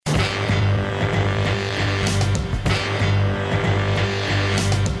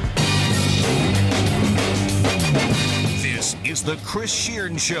It's the Chris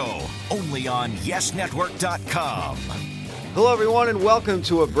Shearn Show, only on YesNetwork.com. Hello, everyone, and welcome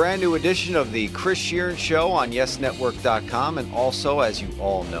to a brand new edition of the Chris Shearn Show on YesNetwork.com. And also, as you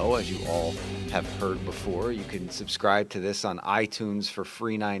all know, as you all have heard before, you can subscribe to this on iTunes for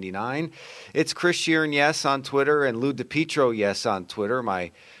free $99. It's Chris Shearn, yes, on Twitter, and Lou DiPietro, yes, on Twitter, my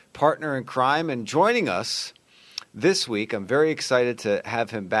partner in crime. And joining us this week, I'm very excited to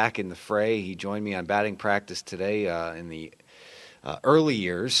have him back in the fray. He joined me on batting practice today in the early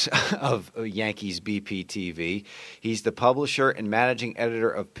years of Yankees BPTV. He's the publisher and managing editor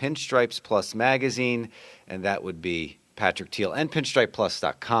of Pinstripes Plus magazine, and that would be Patrick Teale, and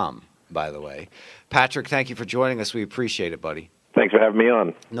PinstripePlus.com, by the way. Patrick, thank you for joining us. We appreciate it, buddy. Thanks for having me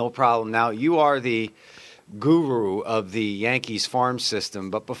on. No problem. Now, you are the guru of the Yankees farm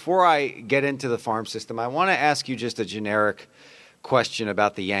system, but before I get into the farm system, I want to ask you just a generic question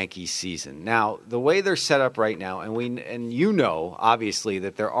about the Yankees season. Now, the way they're set up right now, and you know, obviously,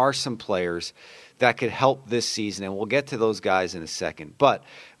 that there are some players that could help this season, and we'll get to those guys in a second. But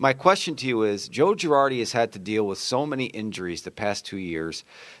my question to you is, Joe Girardi has had to deal with so many injuries the past 2 years.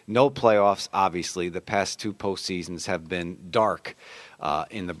 No playoffs, obviously. The past two postseasons have been dark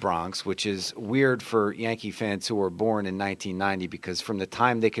in the Bronx, which is weird for Yankee fans who were born in 1990, because from the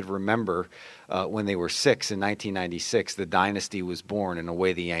time they could remember when they were 6 in 1996, the dynasty was born, and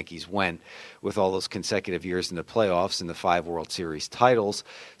away the Yankees went with all those consecutive years in the playoffs and the 5 World Series titles.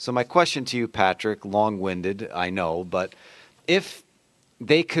 So my question to you, Patrick, long-winded, I know, but if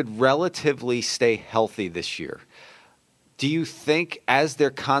they could relatively stay healthy this year, do you think, as they're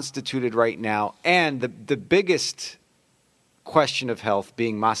constituted right now, and the biggest question of health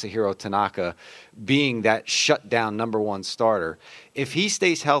being Masahiro Tanaka being that shutdown number one starter, if he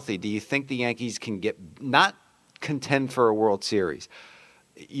stays healthy, do you think the Yankees can not contend for a World Series?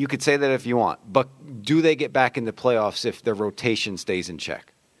 You could say that if you want, but do they get back in the playoffs if the rotation stays in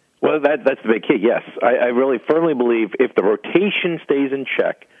check? Well, that's the big key, yes. I really firmly believe if the rotation stays in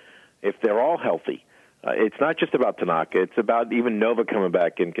check, if they're all healthy, it's not just about Tanaka. It's about even Nova coming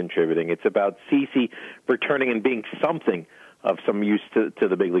back and contributing. It's about CeCe returning and being something of some use to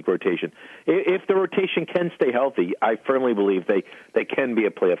the big league rotation. If the rotation can stay healthy, I firmly believe they can be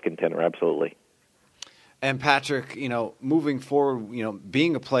a playoff contender, absolutely. And Patrick, moving forward,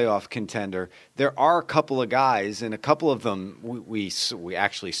 being a playoff contender, there are a couple of guys, and a couple of them, we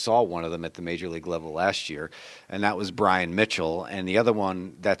actually saw one of them at the major league level last year, and that was Brian Mitchell. And the other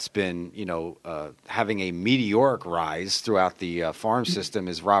one that's been, having a meteoric rise throughout the farm system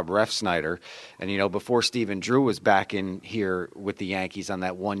is Rob Refsnyder. And, before Stephen Drew was back in here with the Yankees on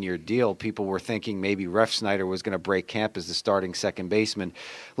that one-year deal, people were thinking maybe Refsnyder was going to break camp as the starting second baseman.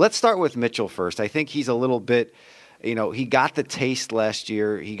 Let's start with Mitchell first. I think he's a little bit, he got the taste last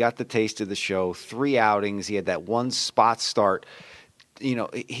year. He got the taste of the show. 3 outings. He had that one spot start.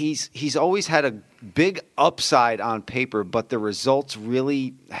 He's always had a big upside on paper, but the results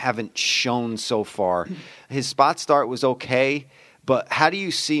really haven't shown so far. His spot start was okay, but how do you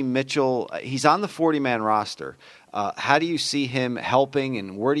see Mitchell? He's on the 40-man roster. How do you see him helping,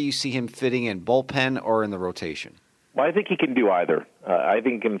 and where do you see him fitting in, bullpen or in the rotation? Well, I think he can do either. I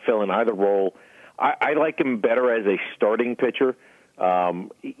think he can fill in either role. I like him better as a starting pitcher.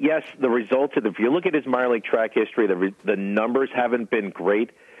 Yes, the results, if you look at his minor league track history, the numbers haven't been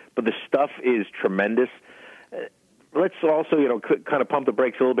great, but the stuff is tremendous. Let's also, kind of pump the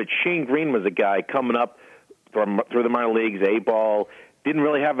brakes a little bit. Shane Green was a guy coming up through the minor leagues, A-ball, didn't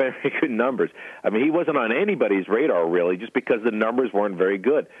really have very good numbers. I mean, he wasn't on anybody's radar, really, just because the numbers weren't very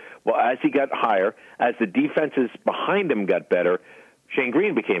good. Well, as he got higher, as the defenses behind him got better, Shane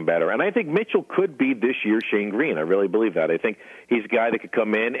Green became better. And I think Mitchell could be this year's Shane Green. I really believe that. I think he's a guy that could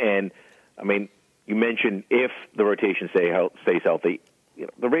come in and, you mentioned if the rotation stays healthy.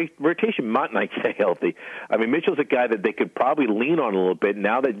 The rotation might not stay healthy. Mitchell's a guy that they could probably lean on a little bit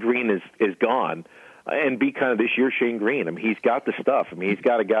now that Green is gone and be kind of this year's Shane Green. He's got the stuff. He's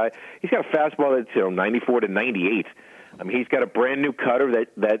got a fastball that's 94 to 98. He's got a brand new cutter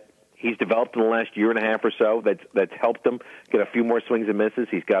that he's developed in the last year and a half or so that's helped him get a few more swings and misses.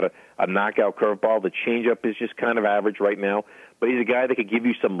 He's got a knockout curveball. The changeup is just kind of average right now, but he's a guy that could give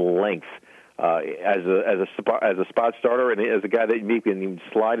you some length as a spot starter, and as a guy that maybe can even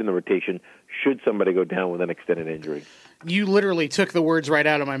slide in the rotation should somebody go down with an extended injury. You literally took the words right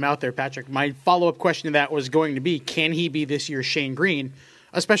out of my mouth there, Patrick. My follow-up question to that was going to be, can he be this year's Shane Green,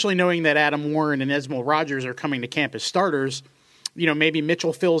 especially knowing that Adam Warren and Esmil Rogers are coming to camp as starters? Maybe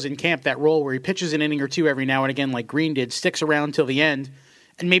Mitchell fills in camp that role where he pitches an inning or two every now and again like Green did, sticks around till the end,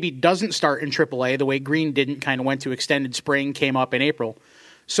 and maybe doesn't start in AAA the way Green didn't, kind of went to extended spring, came up in April.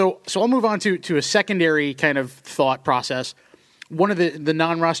 So I'll move on to a secondary kind of thought process. one of the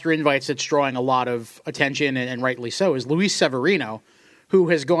non-roster invites that's drawing a lot of attention, and rightly so, is Luis Severino, who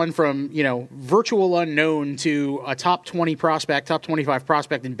has gone from, virtual unknown to a top 20 prospect, top 25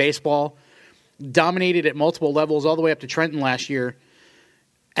 prospect in baseball, dominated at multiple levels all the way up to Trenton last year.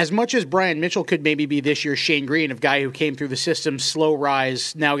 As much as Brian Mitchell could maybe be this year's Shane Green, a guy who came through the system, slow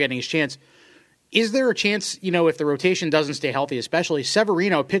rise, now getting his chance, is there a chance, if the rotation doesn't stay healthy, especially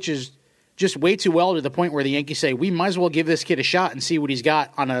Severino pitches just way too well to the point where the Yankees say, we might as well give this kid a shot and see what he's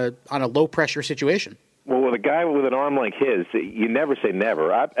got on a low-pressure situation? Well, with a guy with an arm like his, you never say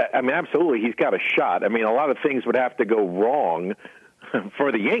never. I mean, absolutely, he's got a shot. I mean, a lot of things would have to go wrong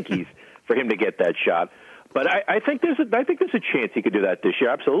for the Yankees for him to get that shot. But I think there's a chance he could do that this year.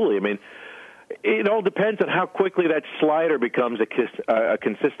 Absolutely. I mean, it all depends on how quickly that slider becomes a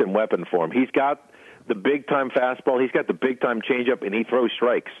consistent weapon for him. He's got the big-time fastball. He's got the big-time changeup, and he throws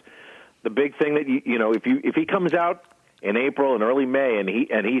strikes. The big thing that if he comes out in April and early May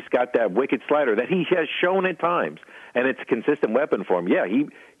and he's got that wicked slider that he has shown at times, and it's a consistent weapon for him, yeah,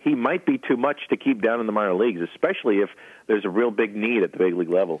 he might be too much to keep down in the minor leagues, especially if there's a real big need at the big league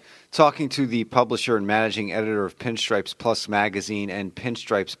level. Talking to the publisher and managing editor of Pinstripes Plus magazine and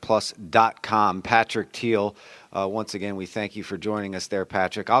pinstripesplus.com, Patrick Teale. Once again, we thank you for joining us there,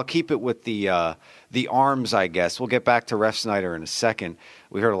 Patrick. I'll keep it with the arms, I guess. We'll get back to Ref Snyder in a second.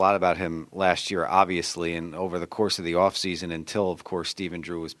 We heard a lot about him last year, obviously, and over the course of the offseason until, of course, Stephen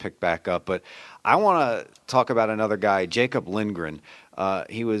Drew was picked back up. But I want to talk about another guy, Jacob Lindgren.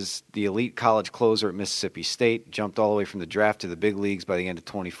 He was the elite college closer at Mississippi State, jumped all the way from the draft to the big leagues by the end of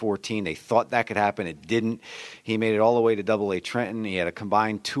 2014. They thought that could happen. It didn't. He made it all the way to Double-A Trenton. He had a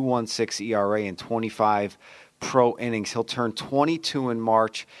combined 2.16 ERA and 25 pro innings. He'll turn 22 in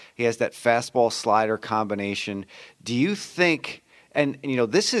March. He has that fastball slider combination. Do you think, and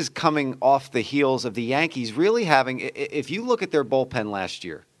this is coming off the heels of the Yankees really having, if you look at their bullpen last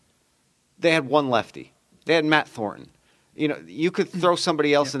year, they had one lefty. They had Matt Thornton. You could throw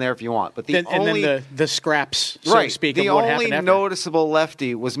somebody else in there if you want, but then the scraps, so to speak, the of what only happened noticeable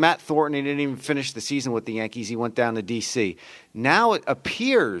lefty was Matt Thornton. He didn't even finish the season with the Yankees. He went down to D.C. Now it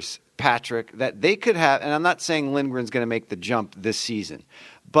appears, Patrick, that they could have, and I'm not saying Lindgren's going to make the jump this season,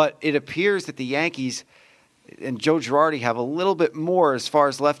 but it appears that the Yankees and Joe Girardi have a little bit more as far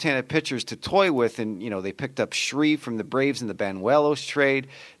as left-handed pitchers to toy with. And, they picked up Shreve from the Braves in the Banuelos trade.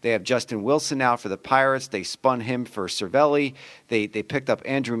 They have Justin Wilson now for the Pirates. They spun him for Cervelli. They picked up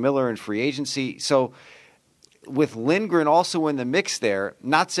Andrew Miller in free agency. So with Lindgren also in the mix there,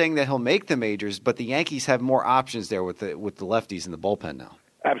 not saying that he'll make the majors, but the Yankees have more options there with the lefties in the bullpen now.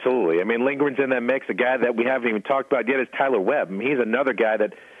 Absolutely. I mean, Lindgren's in that mix. A guy that we haven't even talked about yet is Tyler Webb. I mean, he's another guy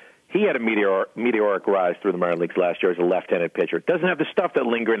that he had a meteoric rise through the minor leagues last year as a left-handed pitcher. Doesn't have the stuff that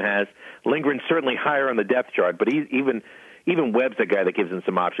Lindgren has. Lindgren's certainly higher on the depth chart, but even Webb's a guy that gives him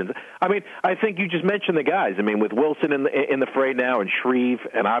some options. I mean, I think you just mentioned the guys. I mean, with Wilson in the fray now and Shreve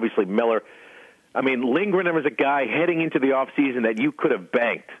and obviously Miller. I mean, Lindgren was a guy heading into the offseason that you could have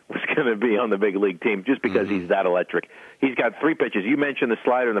banked was going to be on the big league team just because he's that electric. He's got three pitches. You mentioned the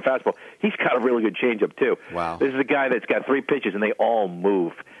slider and the fastball. He's got a really good changeup, too. Wow. This is a guy that's got three pitches, and they all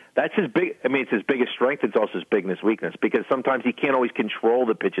move. That's his big. I mean, it's his biggest strength. It's also his biggest weakness because sometimes he can't always control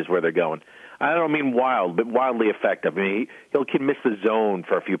the pitches where they're going. I don't mean wild, but wildly effective. I mean, he'll miss the zone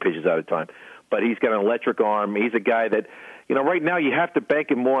for a few pitches at a time, but he's got an electric arm. He's a guy that, right now you have to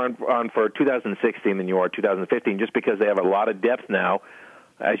bank him more on for 2016 than you are 2015, just because they have a lot of depth now,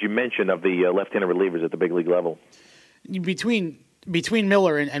 as you mentioned, of the left-handed relievers at the big league level. Between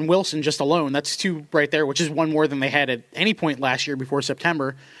Miller and Wilson just alone, that's two right there, which is one more than they had at any point last year before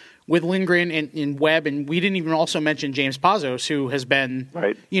September. With Lindgren and Webb, and we didn't even also mention James Pazos, who has been,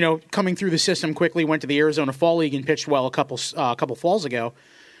 coming through the system quickly, went to the Arizona Fall League and pitched well a couple falls ago.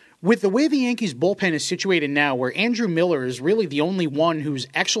 With the way the Yankees bullpen is situated now, where Andrew Miller is really the only one who's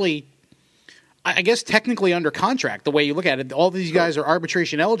actually, I guess, technically under contract, the way you look at it, all these guys are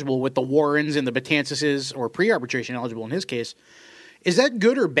arbitration eligible with the Warrens and the Betanceses, or pre-arbitration eligible in his case. Is that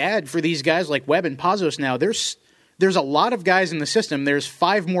good or bad for these guys like Webb and Pazos now? There's a lot of guys in the system. There's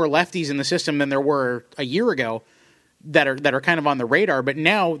 5 more lefties in the system than there were a year ago that are kind of on the radar. But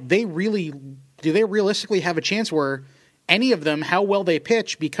now do they realistically have a chance where any of them, how well they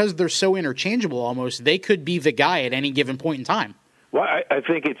pitch, because they're so interchangeable almost, they could be the guy at any given point in time? Well, I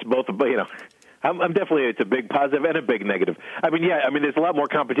think it's both. I'm definitely, it's a big positive and a big negative. There's a lot more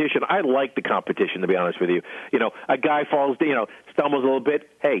competition. I like the competition, to be honest with you. A guy stumbles a little bit.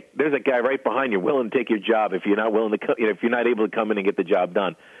 Hey, there's a guy right behind you willing to take your job if you're not willing to, if you're not able to come in and get the job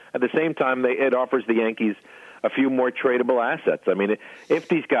done. At the same time, it offers the Yankees a few more tradable assets. I mean, if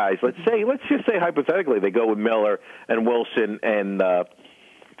these guys, let's just say hypothetically, they go with Miller and Wilson and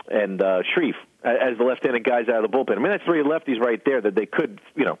Shreve as the left-handed guys out of the bullpen. I mean, that's three lefties right there that they could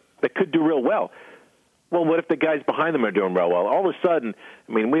do real well. Well, what if the guys behind them are doing real well? All of a sudden,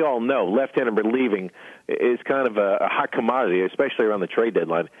 I mean, we all know left-handed relieving is kind of a hot commodity, especially around the trade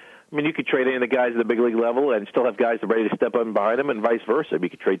deadline. I mean, you could trade any of the guys at the big league level and still have guys that are ready to step up behind them, and vice versa. You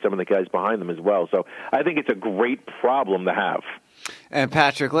could trade some of the guys behind them as well. So I think it's a great problem to have. And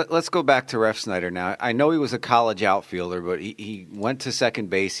Patrick, let's go back to Refsnyder now. I know he was a college outfielder, but he went to second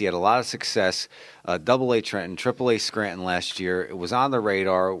base. He had a lot of success. Double-A Trenton, Triple-A Scranton last year. It was on the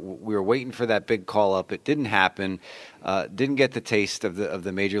radar. We were waiting for that big call-up. It didn't happen. Didn't get the taste of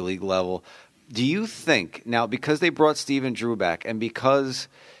the major league level. Do you think, now because they brought Steven Drew back and because,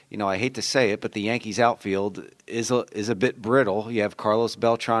 I hate to say it, but the Yankees outfield is a bit brittle. You have Carlos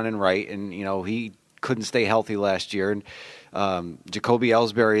Beltran in right, and, he couldn't stay healthy last year. And Jacoby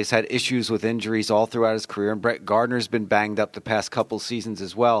Ellsbury has had issues with injuries all throughout his career, and Brett Gardner's been banged up the past couple seasons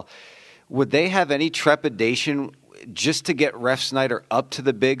as well. Would they have any trepidation just to get Refsnyder up to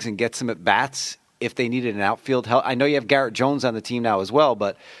the bigs and get some at-bats if they needed an outfield help? I know you have Garrett Jones on the team now as well,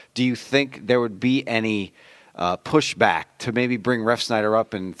 but do you think there would be any pushback to maybe bring Refsnyder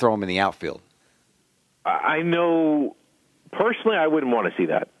up and throw him in the outfield? I know, personally, I wouldn't want to see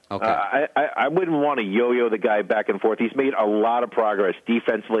that. Okay. I wouldn't want to yo-yo the guy back and forth. He's made a lot of progress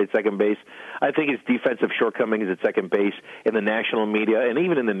defensively at second base. I think his defensive shortcomings at second base in the national media and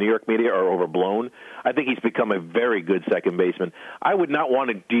even in the New York media are overblown. I think he's become a very good second baseman. I would not want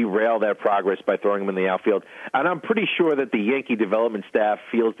to derail that progress by throwing him in the outfield, and I'm pretty sure that the Yankee development staff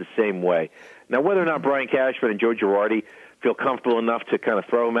feels the same way. Now, whether or not Brian Cashman and Joe Girardi feel comfortable enough to kind of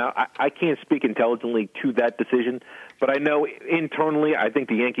throw him out, I can't speak intelligently to that decision. But I know internally, I think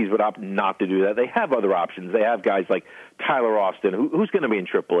the Yankees would opt not to do that. They have other options. They have guys like Tyler Austin, who's going to be in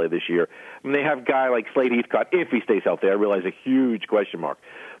AAA this year. I mean, they have a guy like Slade Heathcott, if he stays healthy. I realize a huge question mark.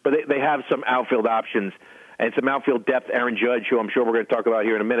 But they have some outfield options and some outfield depth. Aaron Judge, who I'm sure we're going to talk about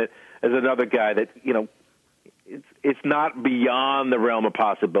here in a minute, is another guy that, it's not beyond the realm of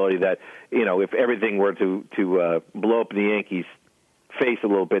possibility that, if everything were to blow up in the Yankees' face a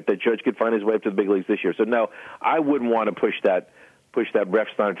little bit, that Judge could find his way up to the big leagues this year. So, no, I wouldn't want to push that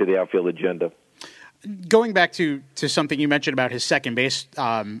Refsnyder to the outfield agenda. Going back to something you mentioned about his second base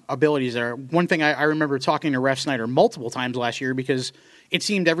abilities there, one thing I remember talking to Refsnyder multiple times last year because it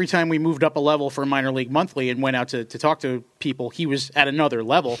seemed every time we moved up a level for Minor League Monthly and went out to talk to people, he was at another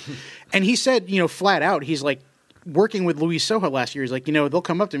level. And he said, flat out, he's like, working with Luis Soja last year, he's like, they'll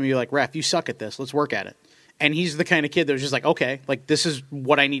come up to me and be like, Ref, you suck at this. Let's work at it. And he's the kind of kid that was just like, okay, like this is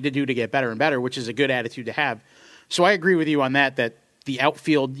what I need to do to get better and better, which is a good attitude to have. So I agree with you on that the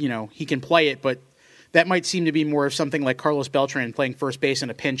outfield, he can play it, but that might seem to be more of something like Carlos Beltran playing first base in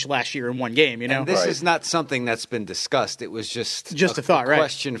a pinch last year in one game, And this is not something that's been discussed. It was just a thought, right?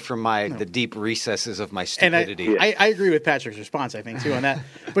 Question from the deep recesses of my stupidity. And I agree with Patrick's response, I think, too, on that.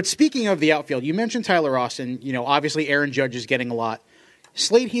 But speaking of the outfield, you mentioned Tyler Austin. Obviously Aaron Judge is getting a lot.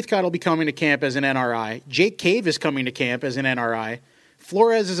 Slade Heathcott will be coming to camp as an NRI. Jake Cave is coming to camp as an NRI.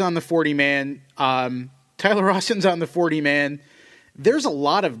 Flores is on the 40-man. Tyler Austin's on the 40-man. There's a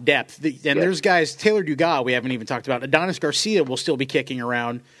lot of depth. There's guys, Taylor Dugas, we haven't even talked about. Adonis Garcia will still be kicking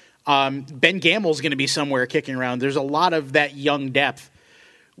around. Ben Gamble's going to be somewhere kicking around. There's a lot of that young depth.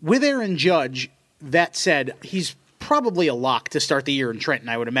 With Aaron Judge, that said, he's probably a lock to start the year in Trenton,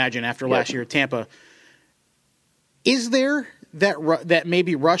 I would imagine, after last year at Tampa. Is there that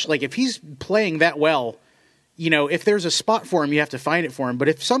maybe rush? Like, if he's playing that well, if there's a spot for him, you have to find it for him. But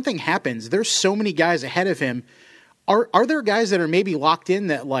if something happens, there's so many guys ahead of him. Are there guys that are maybe locked in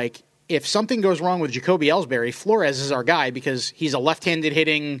that, like, if something goes wrong with Jacoby Ellsbury, Flores is our guy because he's a left-handed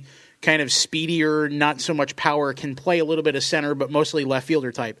hitting, kind of speedier, not so much power, can play a little bit of center, but mostly left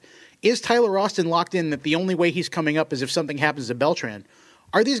fielder type. Is Tyler Austin locked in that the only way he's coming up is if something happens to Beltran?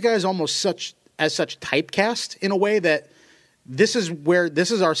 Are these guys almost such typecast in a way that this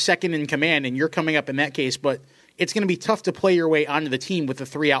is our second in command and you're coming up in that case, but it's going to be tough to play your way onto the team with the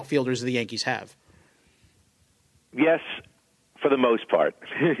three outfielders the Yankees have? Yes, for the most part.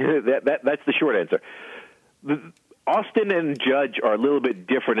 That's the short answer. Austin and Judge are a little bit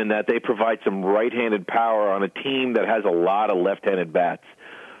different in that they provide some right-handed power on a team that has a lot of left-handed bats.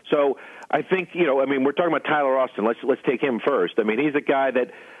 So I think, we're talking about Tyler Austin. Let's take him first. I mean, he's a guy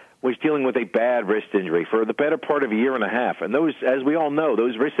that was dealing with a bad wrist injury for the better part of a year and a half. And those, as we all know,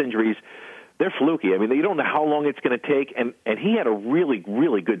 those wrist injuries, they're fluky. I mean, you don't know how long it's going to take, and he had a really,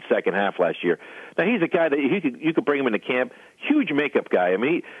 really good second half last year. Now, he's a guy that you could bring him into camp, huge makeup guy. I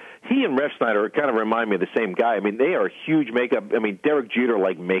mean, he and Refsnyder kind of remind me of the same guy. I mean, they are huge makeup. I mean, Derek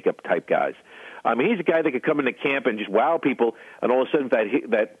Jeter-like makeup type guys. I mean, he's a guy that could come into camp and just wow people, and all of a sudden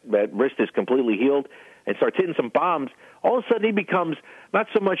that wrist is completely healed and starts hitting some bombs. All of a sudden he becomes not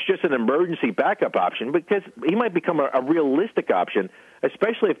so much just an emergency backup option, because he might become a realistic option,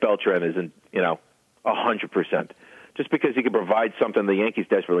 especially if Beltran isn't, 100%. Just because he can provide something the Yankees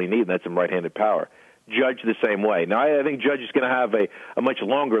desperately need, and that's some right-handed power. Judge the same way. Now, I think Judge is going to have a much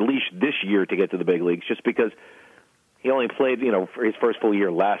longer leash this year to get to the big leagues, just because he only played, for his first full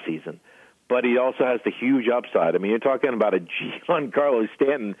year last season. But he also has the huge upside. I mean, you're talking about a Giancarlo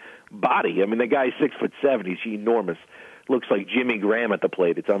Stanton body. I mean, the guy's 6'7". He's enormous. Looks like Jimmy Graham at the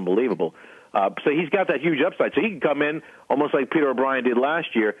plate. It's unbelievable. So he's got that huge upside. So he can come in almost like Peter O'Brien did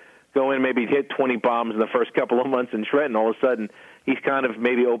last year, go in, maybe hit 20 bombs in the first couple of months in Trenton. All of a sudden, he's kind of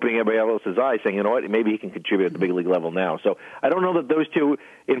maybe opening everybody else's eyes, saying, you know what, maybe he can contribute at the big league level now. So I don't know that those two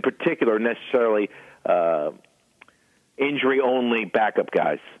in particular are necessarily injury-only backup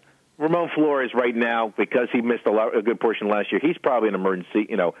guys. Ramon Flores right now, because he missed a good portion last year, he's probably an emergency,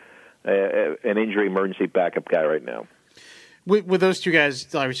 an injury emergency backup guy right now. With those two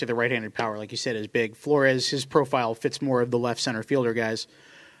guys, obviously the right-handed power, like you said, is big. Flores, his profile fits more of the left center fielder guys.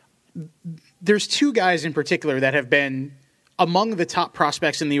 There's two guys in particular that have been among the top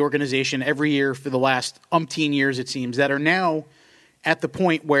prospects in the organization every year for the last umpteen years, it seems, that are now at the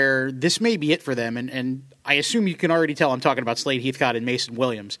point where this may be it for them. And I assume you can already tell I'm talking about Slade Heathcott and Mason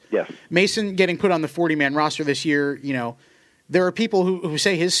Williams. Yes. Mason getting put on the 40-man roster this year, there are people who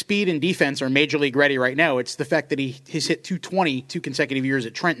say his speed and defense are major league ready right now. It's the fact that he's hit 220 2 consecutive years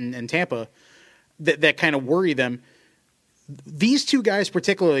at Trenton and Tampa that kind of worry them. These two guys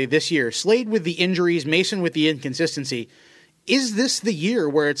particularly this year, Slade with the injuries, Mason with the inconsistency, is this the year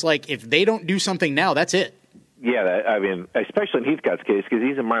where it's like if they don't do something now, that's it? Yeah, I mean, especially in Heathcott's case, because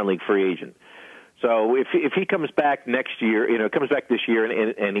he's a minor league free agent. So if he comes back next year, comes back this year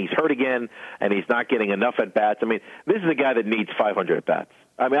and he's hurt again and he's not getting enough at bats. I mean, this is a guy that needs 500 at bats.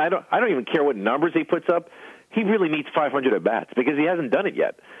 I mean, I don't even care what numbers he puts up. He really needs 500 at bats because he hasn't done it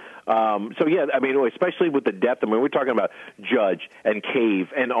yet. So yeah, I mean, especially with the depth. I mean, we're talking about Judge and Cave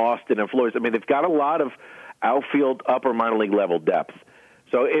and Austin and Flores. I mean, they've got a lot of outfield upper minor league level depth.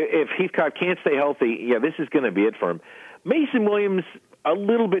 So if Heathcott can't stay healthy, yeah, this is going to be it for him. Mason Williams, a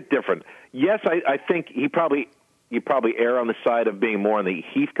little bit different. Yes, I think you probably err on the side of being more on the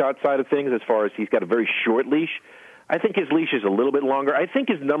Heathcott side of things as far as he's got a very short leash. I think his leash is a little bit longer. I think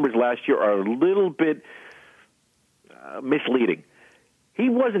his numbers last year are a little bit misleading. He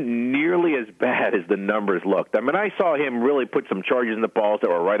wasn't nearly as bad as the numbers looked. I mean, I saw him really put some charges in the balls that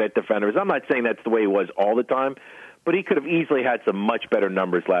were right at defenders. I'm not saying that's the way he was all the time, but he could have easily had some much better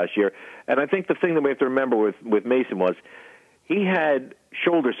numbers last year. And I think the thing that we have to remember with Mason was he had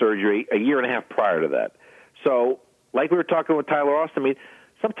shoulder surgery a year and a half prior to that. So, like we were talking with Tyler Austin, I mean,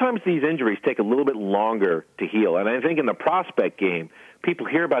 sometimes these injuries take a little bit longer to heal. And I think in the prospect game, people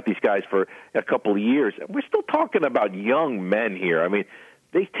hear about these guys for a couple of years. We're still talking about young men here. I mean,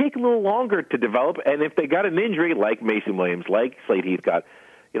 they take a little longer to develop. And if they got an injury like Mason Williams, like Slade Heathcott,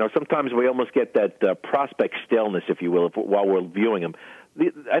 sometimes we almost get that prospect staleness, if you will, while we're viewing them.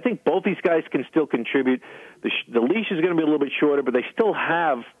 I think both these guys can still contribute. The leash is going to be a little bit shorter, but they still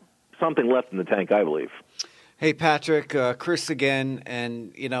have something left in the tank, I believe. Hey, Patrick, Chris again,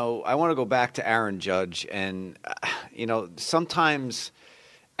 and, I want to go back to Aaron Judge, and, sometimes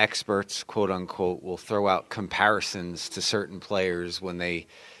experts, quote-unquote, will throw out comparisons to certain players when they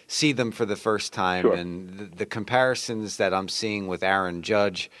see them for the first time, sure. And the comparisons that I'm seeing with Aaron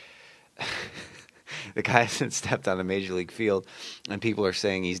Judge, the guy hasn't stepped on a major league field, and people are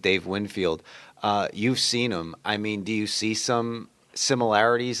saying he's Dave Winfield. You've seen him. I mean, do you see some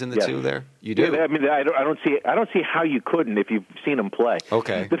similarities in the two there? You do. Yeah, I mean, I don't see how you couldn't if you've seen him play.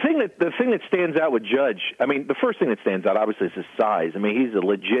 Okay. The thing that stands out with Judge, I mean, the first thing that stands out obviously is his size. I mean, he's a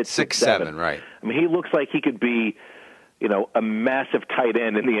legit 6'7", right? I mean, he looks like he could be, a massive tight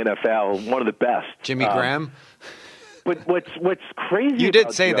end in the NFL, one of the best. Jimmy Graham. But what's crazy? You did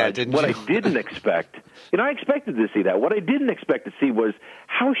about say Judge, that, didn't what you? I didn't expect. I expected to see that. What I didn't expect to see was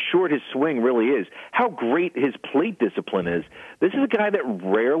how short his swing really is, how great his plate discipline is. This is a guy that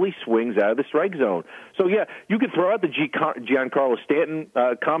rarely swings out of the strike zone. So, yeah, you could throw out the Giancarlo Stanton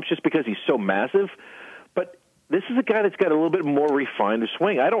comps just because he's so massive, but this is a guy that's got a little bit more refined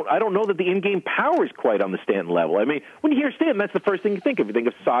swing. I don't know that the in-game power is quite on the Stanton level. I mean, when you hear Stanton, that's the first thing you think of. You think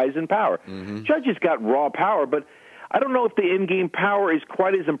of size and power. Mm-hmm. Judge has got raw power, but I don't know if the in-game power is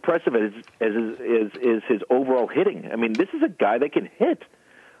quite as impressive as his overall hitting. I mean, this is a guy that can hit.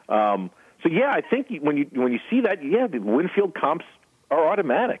 So yeah, I think when you see that, yeah, the Winfield comps are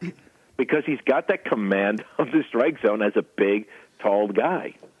automatic because he's got that command of the strike zone as a big, tall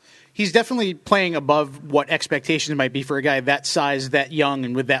guy. He's definitely playing above what expectations might be for a guy that size, that young,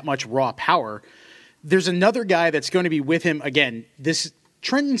 and with that much raw power. There's another guy that's going to be with him. Again, this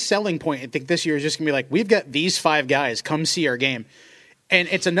trend and selling point, I think this year is just going to be like, we've got these 5 guys, come see our game. And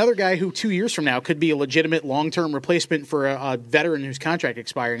it's another guy who 2 years from now could be a legitimate long-term replacement for a veteran whose contract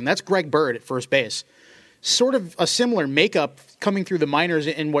expiring. And that's Greg Bird at first base. Sort of a similar makeup coming through the minors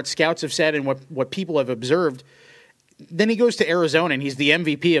in what scouts have said and what people have observed. Then he goes to Arizona, and he's the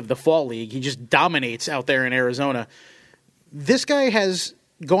MVP of the Fall League. He just dominates out there in Arizona. This guy has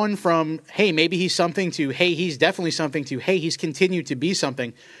gone from, hey, maybe he's something, to, hey, he's definitely something, to, hey, he's continued to be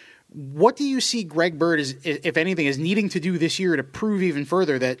something. What do you see Greg Bird, if anything, is needing to do this year to prove even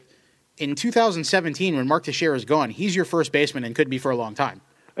further that in 2017, when Mark Teixeira is gone, he's your first baseman and could be for a long time?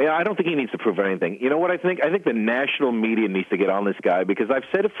 Yeah, I don't think he needs to prove anything. You know what I think? I think the national media needs to get on this guy because I've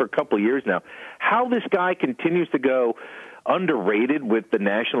said it for a couple of years now. How this guy continues to go underrated with the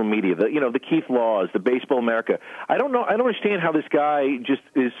national media, the Keith Laws, the Baseball America. I don't know. I don't understand how this guy just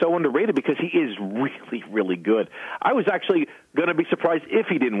is so underrated because he is really, really good. I was actually going to be surprised if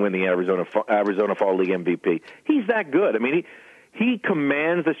he didn't win the Arizona Fall League MVP. He's that good. I mean, he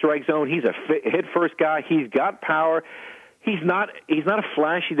commands the strike zone. He's a hit first guy. He's got power. He's not a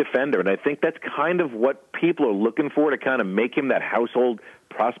flashy defender, and I think that's kind of what people are looking for to kind of make him that household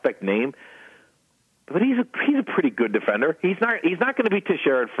prospect name. But he's a pretty good defender. He's not going to be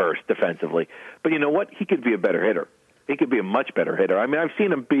Teixeira at first defensively, but you know what? He could be a better hitter. He could be a much better hitter. I mean, I've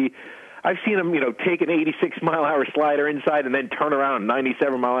seen him take an 86-mile-an-hour slider inside and then turn around a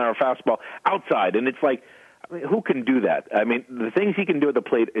 97-mile-an-hour fastball outside, and it's like, I mean, who can do that? I mean, the things he can do at the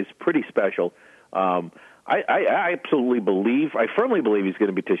plate is pretty special. I firmly believe he's going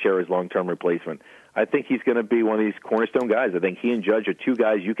to be Teixeira's long-term replacement. I think he's going to be one of these cornerstone guys. I think he and Judge are 2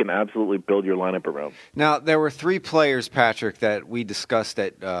 guys you can absolutely build your lineup around. Now, there were 3 players, Patrick, that we discussed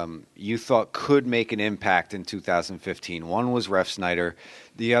that you thought could make an impact in 2015. One was Ref Snyder.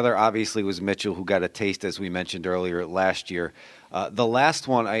 The other, obviously, was Mitchell, who got a taste, as we mentioned earlier, last year. The last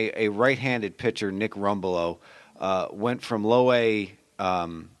one, a right-handed pitcher, Nick Rumbelow, went from low-A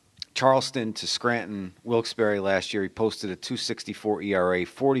Charleston to Scranton, Wilkes-Barre last year. He posted a 2.64 ERA,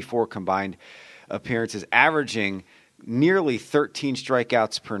 44 combined appearances, averaging nearly 13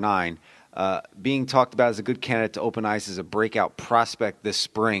 strikeouts per 9. Being talked about as a good candidate to open ice as a breakout prospect this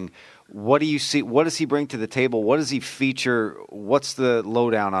spring. What do you see? What does he bring to the table? What does he feature? What's the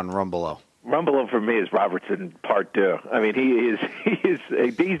lowdown on Rumbelow? Rumbelow for me is Robertson Part 2. I mean, he's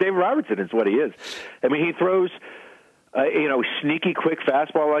David Robertson is what he is. I mean, he throws sneaky quick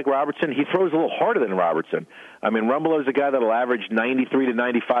fastball like Robertson. He throws a little harder than Robertson. I mean, Rumbelow's a guy that'll average 93 to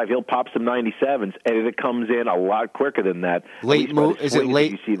 95. He'll pop some 97s, and it comes in a lot quicker than that. Late move? Is it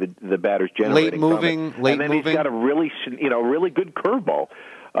late? You see the batters generating late moving? From it. And then he's got a really good curveball.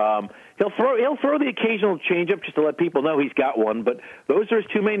 He'll throw the occasional changeup just to let people know he's got one, but those are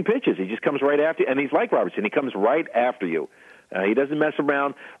his 2 main pitches. He just comes right after you, and he's like Robertson. He comes right after you. He doesn't mess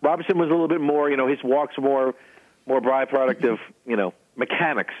around. Robertson was a little bit more, his walks more byproduct of,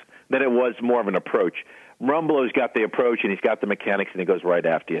 mechanics than it was more of an approach. Rumbelow's got the approach, and he's got the mechanics, and he goes right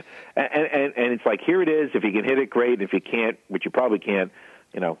after you. And it's like, here it is. If you can hit it, great. If you can't, which you probably can't,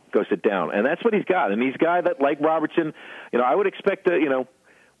 go sit down. And that's what he's got. And he's a guy that, like Robertson, I would expect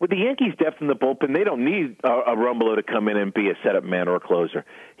with the Yankees' depth in the bullpen, they don't need a Rumbelow to come in and be a setup man or a closer.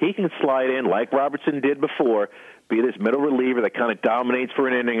 He can slide in like Robertson did before, be this middle reliever that kind of dominates for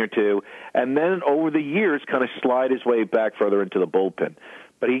an inning or 2, and then over the years kind of slide his way back further into the bullpen.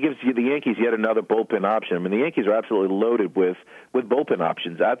 But he gives the Yankees yet another bullpen option. I mean, the Yankees are absolutely loaded with bullpen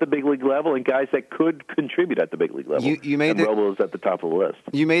options at the big league level and guys that could contribute at the big league level. And Rumbelow is at the top of the list.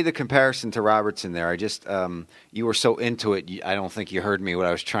 You made the comparison to Robertson there. I just you were so into it, I don't think you heard me what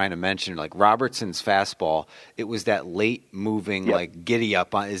I was trying to mention. Like Robertson's fastball, it was that late moving, like giddy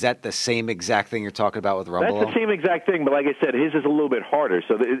up. Is that the same exact thing you're talking about with Rumbelow? That's the same exact thing, but like I said, his is a little bit harder,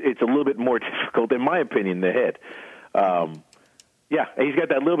 so it's a little bit more difficult, in my opinion, to hit. Yeah, he's got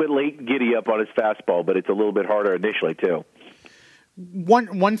that little bit late giddy up on his fastball, but it's a little bit harder initially, too.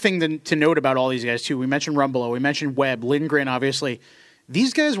 One thing to note about all these guys, too, we mentioned Rumbelow, we mentioned Webb, Lindgren, obviously.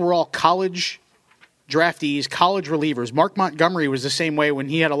 These guys were all college draftees, college relievers. Mark Montgomery was the same way when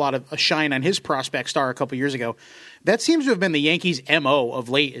he had a lot of a shine on his prospect star a couple years ago. That seems to have been the Yankees' MO of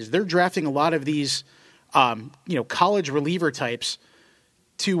late, is they're drafting a lot of these college reliever types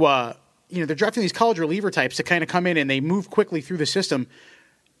to they're drafting these college reliever types to kind of come in and they move quickly through the system.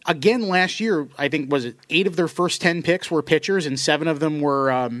 Again, last year, I think, was it 8 of their first 10 picks were pitchers and 7 of them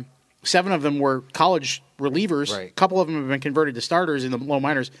were 7 of them were college relievers. Right. A couple of them have been converted to starters in the low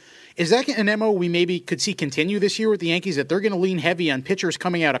minors. Is that an MO we maybe could see continue this year with the Yankees, that they're going to lean heavy on pitchers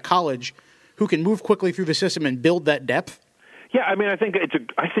coming out of college who can move quickly through the system and build that depth? Yeah, I mean, I think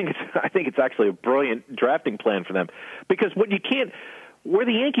it's actually a brilliant drafting plan for them, because where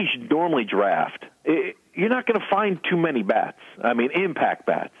the Yankees normally draft, you're not going to find too many bats. I mean, impact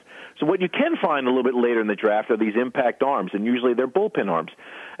bats. So what you can find a little bit later in the draft are these impact arms, and usually they're bullpen arms.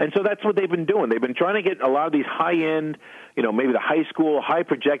 And so that's what they've been doing. They've been trying to get a lot of these high-end, maybe the high school, high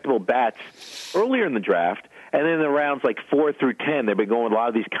projectable bats earlier in the draft, and then in the rounds like 4 through 10, they've been going with a lot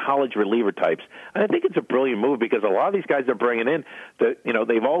of these college reliever types. And I think it's a brilliant move, because a lot of these guys they're bringing in,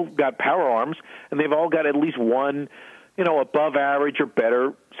 they've all got power arms, and they've all got at least one, above average or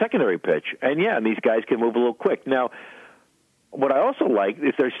better secondary pitch. And these guys can move a little quick. Now, what I also like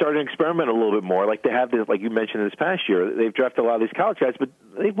is they're starting to experiment a little bit more, like they have this, like you mentioned this past year. They've drafted a lot of these college guys, but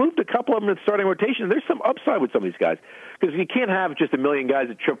they've moved a couple of them to the starting rotation. There's some upside with some of these guys, because you can't have just a million guys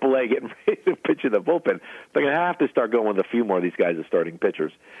at AAA getting ready to pitch in the bullpen. They're going to have to start going with a few more of these guys as starting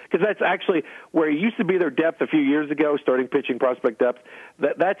pitchers, because that's actually where it used to be their depth a few years ago, starting pitching prospect depth.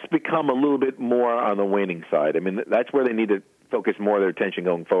 That's become a little bit more on the waning side. I mean, that's where they need to focus more of their attention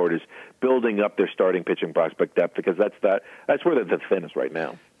going forward, is building up their starting pitching prospect depth, because that's where they're the thinnest right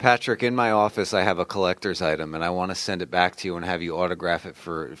now. Patrick, in my office, I have a collector's item, and I want to send it back to you and have you autograph it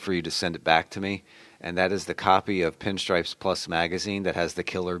for you to send it back to me. And that is the copy of Pinstripes Plus magazine that has the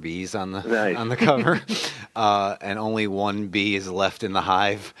killer bees on the cover, and only one bee is left in the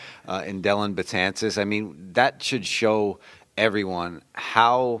hive in Dellin Betances. I mean, that should show everyone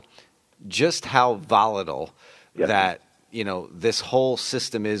how volatile that this whole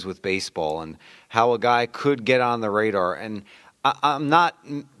system is with baseball, and how a guy could get on the radar. And I'm not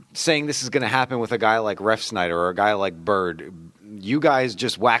saying this is going to happen with a guy like Refsnyder or a guy like Bird. You guys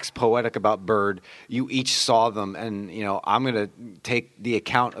just wax poetic about Bird. You each saw them, and I'm going to take the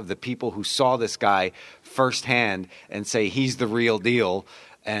account of the people who saw this guy firsthand and say he's the real deal,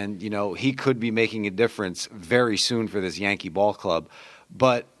 and he could be making a difference very soon for this Yankee ball club.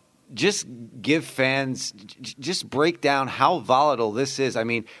 But just give fans, just break down how volatile this is. I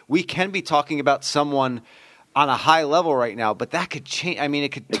mean, we can be talking about someone on a high level right now, but that could change. I mean,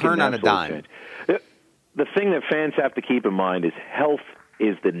 it could turn on a dime. The thing that fans have to keep in mind is health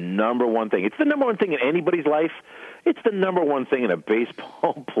is the number one thing. It's the number one thing in anybody's life. It's the number one thing in a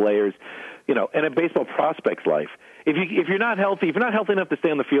baseball player's, and a baseball prospect's life. If you're not healthy, if you're not healthy enough to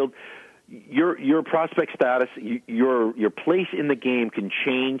stay on the field, your prospect status, your place in the game can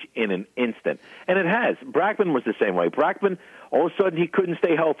change in an instant. And it has. Brackman was the same way. Brackman, all of a sudden, he couldn't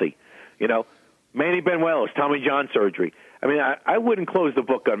stay healthy. Manny Benuelos, Tommy John surgery. I mean, I wouldn't close the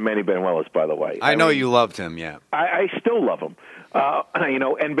book on Manny Benuelos, by the way. I know you loved him, yeah. I still love him.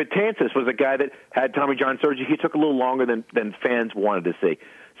 And Betances was a guy that had Tommy John surgery. He took a little longer than fans wanted to see.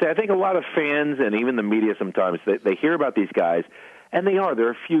 So I think a lot of fans and even the media sometimes, they hear about these guys, and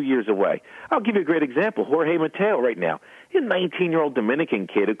they're a few years away. I'll give you a great example. Jorge Mateo right now. He's a 19-year-old Dominican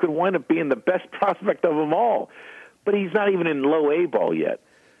kid who could wind up being the best prospect of them all. But he's not even in low A ball yet.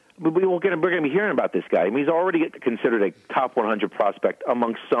 But we're going to be hearing about this guy. I mean, he's already considered a top 100 prospect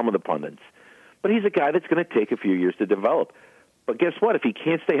among some of the pundits. But he's a guy that's going to take a few years to develop. But guess what? If he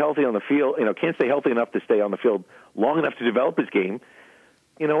can't stay healthy on the field, can't stay healthy enough to stay on the field long enough to develop his game,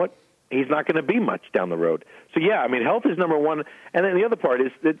 you know what? He's not going to be much down the road. So, yeah, I mean, health is number one. And then the other part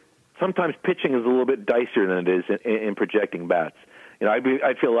is that sometimes pitching is a little bit dicier than it is in projecting bats.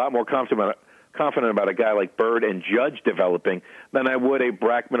 I'd feel a lot more confident about a guy like Bird and Judge developing than I would a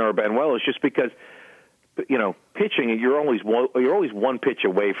Brackman or a Benuelos, just because, pitching, you're always one pitch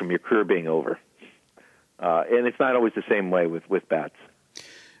away from your career being over. And it's not always the same way with bats.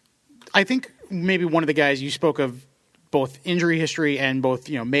 I think maybe one of the guys you spoke of, both injury history and both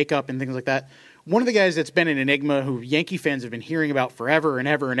makeup and things like that. One of the guys that's been an enigma who Yankee fans have been hearing about forever and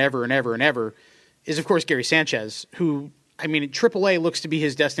ever and ever and ever and ever is, of course, Gary Sanchez, who, I mean, AAA looks to be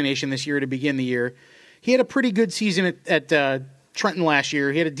his destination this year to begin the year. He had a pretty good season at Trenton last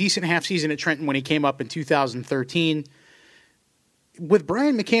year. He had a decent half season at Trenton when he came up in 2013. With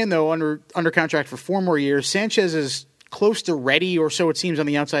Brian McCann, though, under contract for 4 more years, Sanchez is close to ready, or so it seems on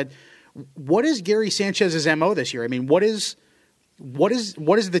the outside. What is Gary Sanchez's MO this year? I mean, what is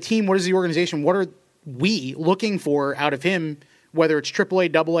the team? What is the organization? What are we looking for out of him, whether it's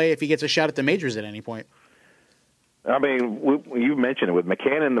AAA, AA, if he gets a shot at the majors at any point? I mean, you mentioned it with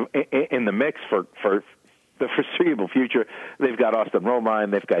McCann in the mix for the foreseeable future. They've got Austin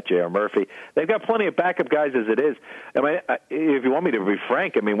Romine, they've got J.R. Murphy, they've got plenty of backup guys as it is. I mean, if you want me to be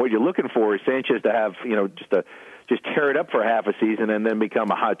frank, I mean, what you're looking for is Sanchez to have just just tear it up for half a season and then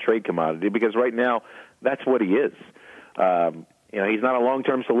become a hot trade commodity, because right now that's what he is. He's not a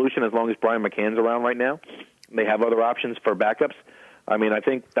long-term solution as long as Brian McCann's around right now. They have other options for backups. I mean, I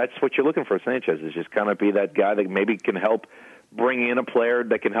think that's what you're looking for, Sanchez, is just kind of be that guy that maybe can help bring in a player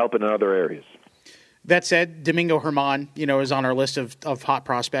that can help in other areas. That said, Domingo Germán, is on our list of hot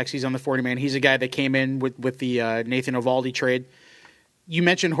prospects. He's on the 40-man. He's a guy that came in with the Nathan Eovaldi trade. You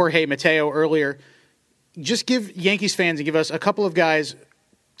mentioned Jorge Mateo earlier. Just give Yankees fans and give us a couple of guys,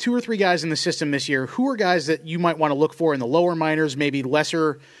 2 or 3 guys in the system this year. Who are guys that you might want to look for in the lower minors, maybe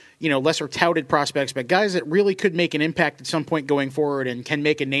lesser touted prospects, but guys that really could make an impact at some point going forward and can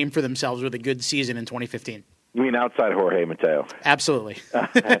make a name for themselves with a good season in 2015? You mean outside Jorge Mateo? Absolutely.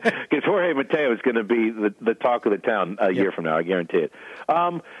 Because Jorge Mateo is going to be the talk of the town a year from now, I guarantee it.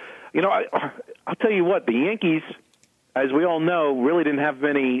 I'll tell you what, the Yankees, as we all know, really didn't have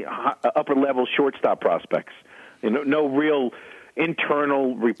many upper-level shortstop prospects. No real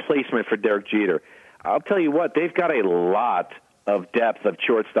internal replacement for Derek Jeter. I'll tell you what, they've got a lot of depth of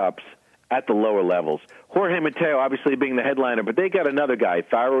shortstops at the lower levels. Jorge Mateo obviously being the headliner, but they got another guy,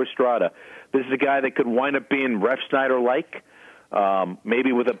 Thairo Estrada. This is a guy that could wind up being Ref Snyder-like,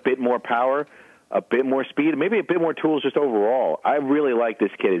 maybe with a bit more power, a bit more speed, maybe a bit more tools just overall. I really like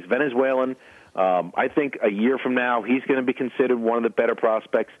this kid. He's Venezuelan. I think a year from now he's going to be considered one of the better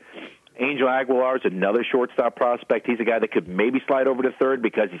prospects. Angel Aguilar is another shortstop prospect. He's a guy that could maybe slide over to third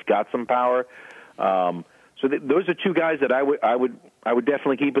because he's got some power. So those are 2 guys that I would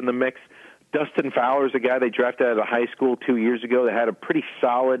definitely keep in the mix. Dustin Fowler is a guy they drafted out of high school 2 years ago that had a pretty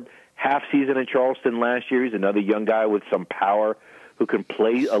solid half season in Charleston last year. He's another young guy with some power who can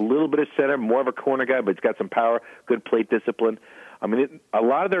play a little bit of center, more of a corner guy, but he's got some power, good plate discipline. I mean, a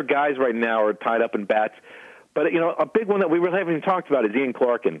lot of their guys right now are tied up in bats. But, a big one that we really haven't even talked about is Ian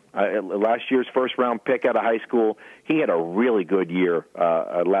Clarkin. Last year's first-round pick out of high school, he had a really good year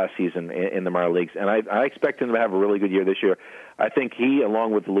last season in the minor leagues, and I expect him to have a really good year this year. I think he,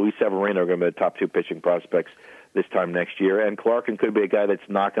 along with Luis Severino, are going to be the top 2 pitching prospects this time next year, and Clarkin could be a guy that's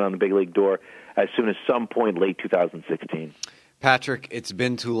knocking on the big league door as soon as some point late 2016. Patrick, it's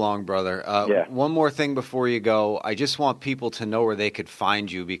been too long, brother. One more thing before you go. I just want people to know where they could find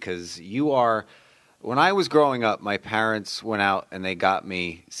you, because you are – when I was growing up, my parents went out and they got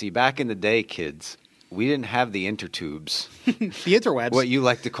me – see, back in the day, kids, we didn't have the intertubes. The interwebs. What you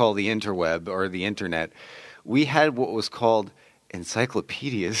like to call the interweb or the internet. We had what was called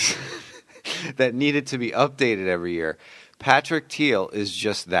encyclopedias that needed to be updated every year. Patrick Teale is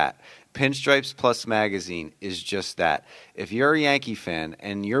just that. Pinstripes Plus magazine is just that. If you're a Yankee fan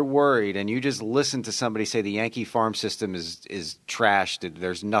and you're worried and you just listen to somebody say the Yankee farm system is trashed,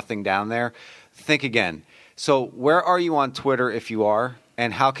 there's nothing down there, think again. So where are you on Twitter if you are?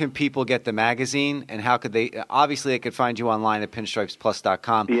 And how can people get the magazine? And how could they – obviously, they could find you online at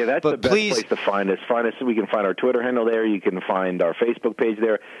pinstripesplus.com. Yeah, that's the best place to find us. We can find our Twitter handle there. You can find our Facebook page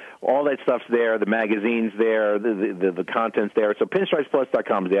there. All that stuff's there. The magazine's there. The content's there. So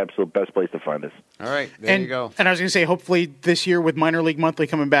pinstripesplus.com is the absolute best place to find us. All right. There you go. And I was going to say, hopefully this year with Minor League Monthly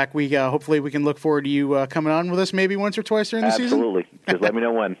coming back, hopefully we can look forward to you coming on with us maybe once or twice during the season. Absolutely. Just let me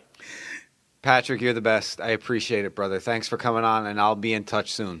know when. Patrick, you're the best. I appreciate it, brother. Thanks for coming on, and I'll be in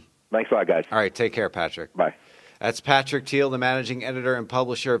touch soon. Thanks a lot, guys. All right, take care, Patrick. Bye. That's Patrick Teale, the managing editor and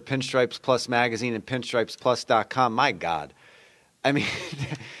publisher of Pinstripes Plus magazine and pinstripesplus.com. My God. I mean,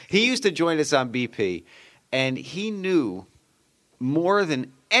 he used to join us on BP, and he knew more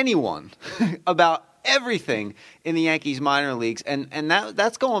than anyone about everything in the Yankees minor leagues, and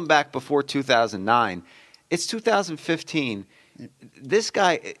that's going back before 2009. It's 2015. This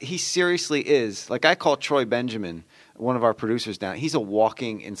guy, he seriously is, like I call Troy Benjamin, one of our producers now, he's a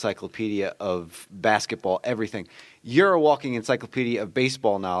walking encyclopedia of basketball, everything. You're a walking encyclopedia of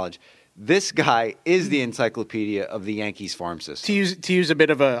baseball knowledge. This guy is the encyclopedia of the Yankees farm system. To use a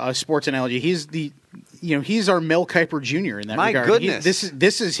bit of a sports analogy, he's our Mel Kiper Jr. in that regard. My goodness.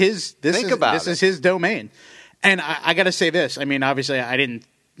 This is his domain. And I got to say this. I mean, obviously I didn't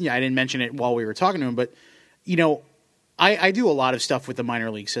mention it while we were talking to him, but I do a lot of stuff with the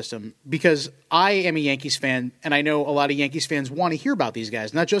minor league system because I am a Yankees fan, and I know a lot of Yankees fans want to hear about these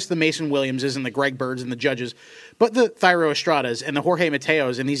guys, not just the Mason Williamses and the Greg Birds and the Judges, but the Thairo Estradas and the Jorge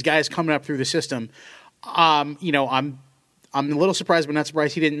Mateos and these guys coming up through the system. I'm a little surprised, but not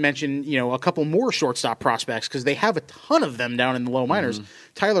surprised he didn't mention a couple more shortstop prospects because they have a ton of them down in the low minors. Mm-hmm.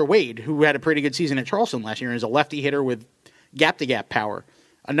 Tyler Wade, who had a pretty good season at Charleston last year, and is a lefty hitter with gap-to-gap power.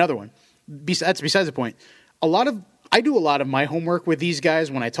 Another one. That's besides the point. I do a lot of my homework with these guys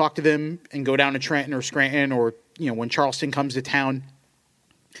when I talk to them and go down to Trenton or Scranton or when Charleston comes to town.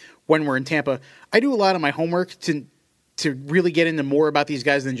 when we're in Tampa. I do a lot of my homework to really get into more about these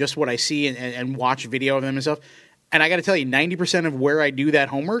guys than just what I see and watch video of them and stuff. And I got to tell you, 90% of where I do that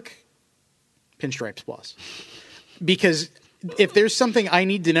homework, Pinstripes Plus. Because if there's something I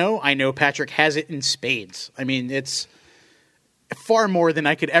need to know, I know Patrick has it in spades. I mean, it's far more than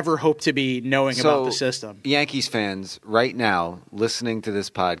I could ever hope to be knowing about the system. Yankees fans, right now, listening to this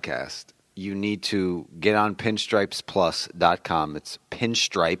podcast, you need to get on pinstripesplus.com. It's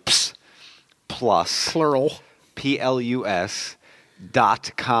Pinstripes Plus. Plural. PLUS.com.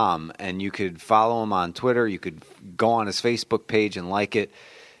 And you could follow him on Twitter. You could go on his Facebook page and like it.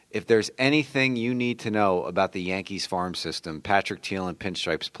 If there's anything you need to know about the Yankees farm system, Patrick Teale and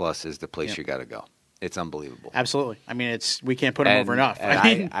Pinstripes Plus is the place you got to go. It's unbelievable. Absolutely. I mean, we can't put them over enough.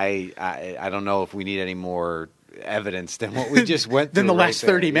 I don't know if we need any more evidence than what we just went through. Than the last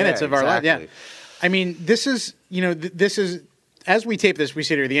 30 minutes of our life. Exactly. Yeah. I mean, this is as we tape this, we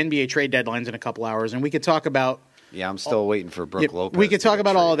sit here, the NBA trade deadline's in a couple hours, and we could talk about. Yeah, I'm still waiting for Brook Lopez. We could talk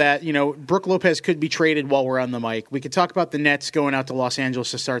about all of that. Brook Lopez could be traded while we're on the mic. We could talk about the Nets going out to Los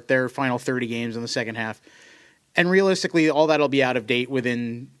Angeles to start their final 30 games in the second half. And realistically, all that will be out of date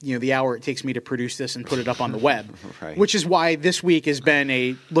within the hour it takes me to produce this and put it up on the web. Right. Which is why this week has been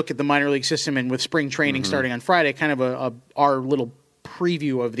a look at the minor league system, and with spring training starting on Friday, kind of our little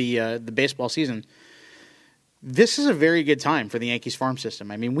preview of the baseball season. This is a very good time for the Yankees farm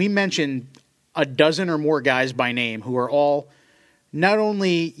system. I mean, we mentioned a dozen or more guys by name who are all not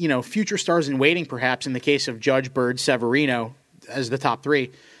only future stars in waiting, perhaps in the case of Judge, Bird, Severino as the top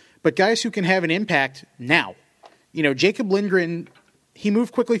three, but guys who can have an impact now. Jacob Lindgren, he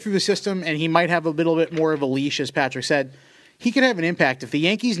moved quickly through the system, and he might have a little bit more of a leash, as Patrick said. He could have an impact. If the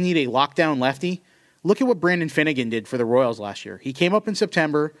Yankees need a lockdown lefty, look at what Brandon Finnegan did for the Royals last year. He came up in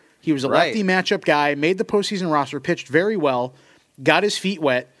September. He was a lefty matchup guy, made the postseason roster, pitched very well, got his feet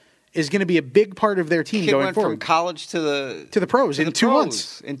wet, is going to be a big part of their team going forward. From college to the pros in 2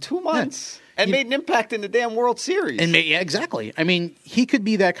 months. In 2 months. Yeah. And made an impact in the damn World Series. Yeah, exactly. I mean, he could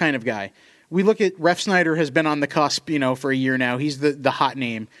be that kind of guy. We look at Ref Snyder has been on the cusp, for a year now. He's the hot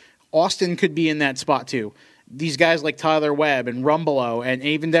name. Austin could be in that spot too. These guys like Tyler Webb and Rumbelow and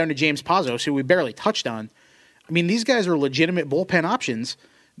even down to James Pazos, who we barely touched on. I mean, these guys are legitimate bullpen options.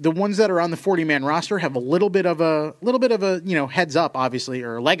 The ones that are on the 40-man roster have a little bit of a heads up, obviously,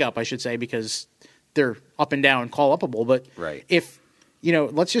 or leg up, I should say, because they're up and down, call upable. But if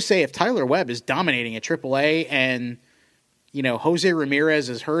let's just say if Tyler Webb is dominating at AAA and Jose Ramirez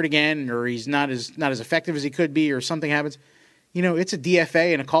is hurt again, or he's not as effective as he could be, or something happens, it's a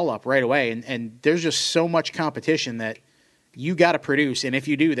DFA and a call up right away, and there's just so much competition that you got to produce, and if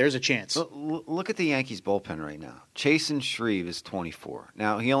you do, there's a chance. Look at the Yankees bullpen right now. Chasen Shreve is 24.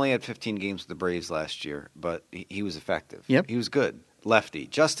 Now, he only had 15 games with the Braves last year, but he was effective. Yep. He was good. Lefty.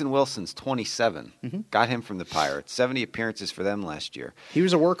 Justin Wilson's 27. Got him from the Pirates. 70 appearances for them last year. He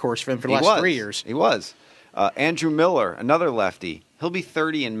was a workhorse for them for the last 3 years. He was. Andrew Miller, another lefty. He'll be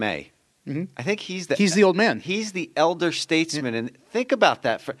 30 in May. I think he's the old man. He's the elder statesman. And think about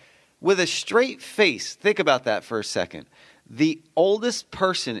that. With a straight face, think about that for a second. The oldest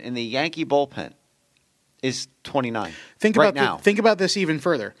person in the Yankee bullpen is 29 Think about this even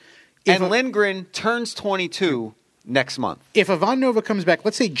further. Lindgren turns 22 next month. If Ivan Nova comes back,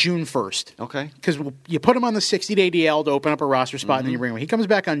 let's say June 1st. Okay. Because you put him on the 60-day DL to open up a roster spot, and then you bring him in. He comes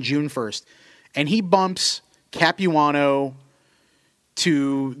back on June 1st, and he bumps Capuano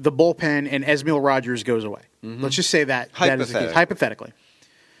to the bullpen, and Esmil Rogers goes away. Let's just say that is the case. Hypothetically.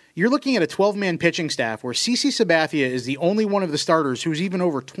 You're looking at a 12-man pitching staff where CC Sabathia is the only one of the starters who's even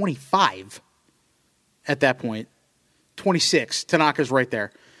over 25 at that point. 26. Tanaka's right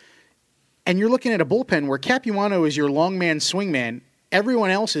there. And you're looking at a bullpen where Capuano is your long man, swing man. Everyone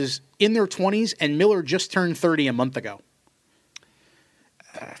else is in their 20s, and Miller just turned 30 a month ago.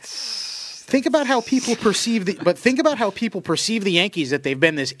 Think about how people perceive the Yankees, that they've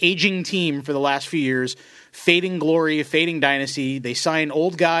been this aging team for the last few years, fading glory, fading dynasty. They sign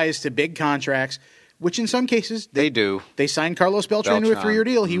old guys to big contracts, which in some cases they do. They signed Carlos Beltran to a 3-year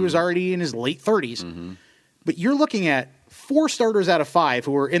deal. He was already in his late 30s. But you're looking at 4 starters out of 5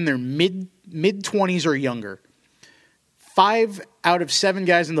 who are in their mid-20s or younger. 5 out of 7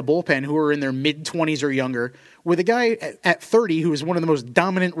 guys in the bullpen who are in their mid-20s or younger, with a guy at 30 who is one of the most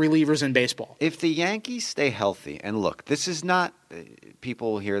dominant relievers in baseball. If the Yankees stay healthy, and look, this is not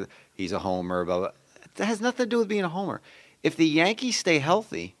people hear he's a homer, blah, blah. That has nothing to do with being a homer. If the Yankees stay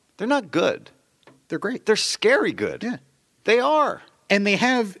healthy, they're not good. They're great. They're scary good. Yeah. They are. And they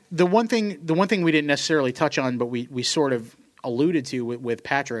have the one thing we didn't necessarily touch on, but we sort of alluded to with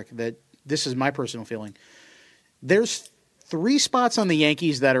Patrick, that this is my personal feeling. There's 3 spots on the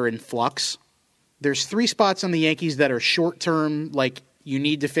Yankees that are in flux. There's 3 spots on the Yankees that are short-term, like you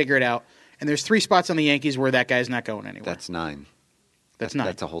need to figure it out. And there's 3 spots on the Yankees where that guy's not going anywhere. That's 9. That's 9.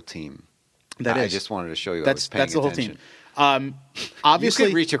 That's a whole team. I just wanted to show you that's the whole team. Obviously, you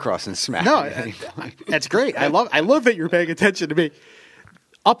could reach across and smack. No, that's great. I love that you're paying attention to me.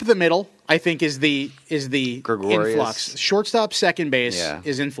 Up the middle, I think, is the Gregorius. influx. Shortstop, second base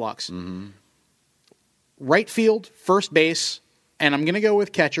is in flux. Mm-hmm. Right field, first base, and I'm going to go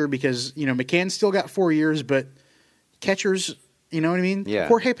with catcher because McCann's still got 4 years, but catchers, you know what I mean? Yeah.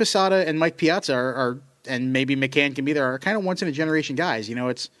 Jorge Posada and Mike Piazza are and maybe McCann can be there, are kind of once in a generation guys.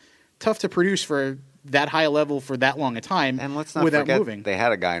 It's tough to produce for that high a level for that long a time and let's not without forget, moving. They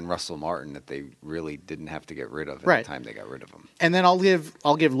had a guy in Russell Martin that they really didn't have to get rid of at the time they got rid of him. And then I'll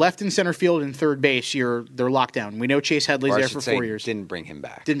give left and center field and third base their lockdown. We know Chase Headley's there for 4 years. Didn't bring him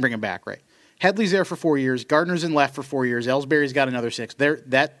back, right. Headley's there for 4 years. Gardner's in left for 4 years. Ellsbury's got another 6.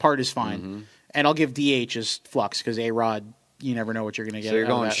 That part is fine. Mm-hmm. And I'll give DH as flux because A-Rod, you never know what you're going to get. So you're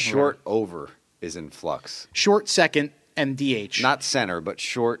going short over is in flux. Short, second, and DH. Not center, but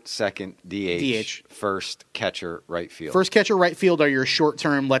short, second, DH. First, catcher, right field. First, catcher, right field are your short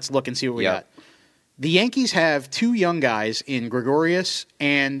term. Let's look and see what we got. The Yankees have 2 young guys in Gregorius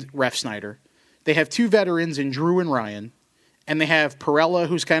and Ref Snyder. They have 2 veterans in Drew and Ryan. And they have Perella,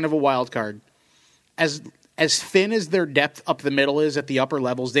 who's kind of a wild card. As thin as their depth up the middle is at the upper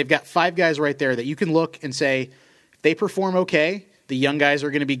levels, they've got 5 guys right there that you can look and say, if they perform okay, the young guys are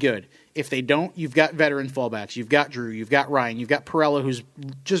going to be good. If they don't, you've got veteran fallbacks. You've got Drew. You've got Ryan. You've got Perella, who's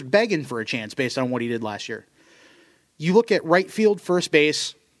just begging for a chance based on what he did last year. You look at right field, first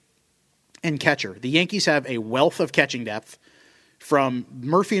base, and catcher. The Yankees have a wealth of catching depth from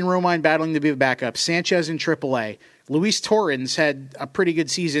Murphy and Romine battling to be the backup, Sanchez in AAA. Luis Torrens had a pretty good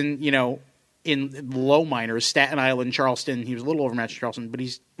season, in the low minors, Staten Island, Charleston. He was a little overmatched Charleston, but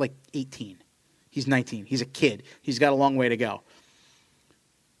he's like 18. He's 19. He's a kid. He's got a long way to go.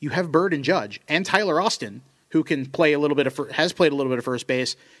 You have Bird and Judge and Tyler Austin, who can play has played a little bit of first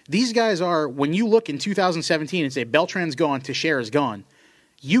base. These guys are, when you look in 2017 and say Beltran's gone, Teixeira's gone,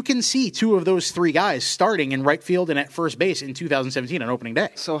 you can see 2 of those 3 guys starting in right field and at first base in 2017 on opening day.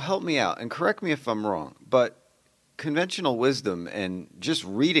 So help me out, and correct me if I'm wrong, but conventional wisdom and just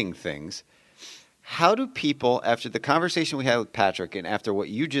reading things, how do people, after the conversation we had with Patrick and after what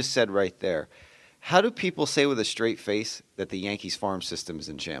you just said right there, how do people say with a straight face that the Yankees farm system is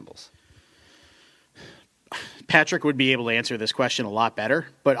in shambles? Patrick would be able to answer this question a lot better,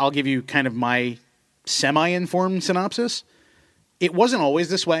 but I'll give you kind of my semi-informed synopsis. It wasn't always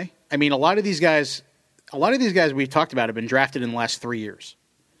this way. I mean, a lot of these guys we've talked about have been drafted in the last 3 years.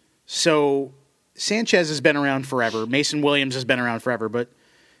 So Sanchez has been around forever. Mason Williams has been around forever, but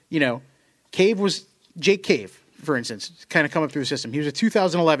Jake Cave, for instance, kind of come up through the system. He was a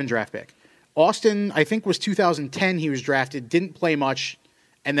 2011 draft pick. Austin, I think, was 2010 he was drafted, didn't play much,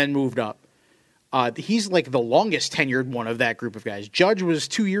 and then moved up. He's like the longest tenured one of that group of guys. Judge was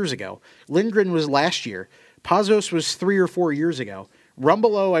 2 years ago. Lindgren was last year. Pazos was 3 or 4 years ago.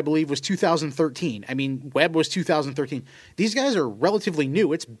 Rumbelow, I believe, was 2013. I mean, Webb was 2013. These guys are relatively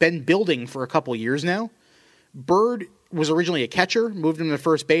new. It's been building for a couple years now. Bird was originally a catcher, moved him to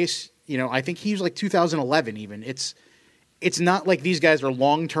first base. I think he was like 2011 even. It's not like these guys are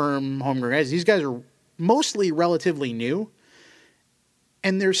long-term homegrown guys. These guys are mostly relatively new.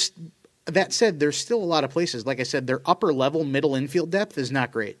 And that said, there's still a lot of places. Like I said, their upper-level middle infield depth is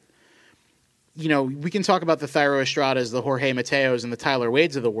not great. We can talk about the Thairo Estradas, the Jorge Mateos, and the Tyler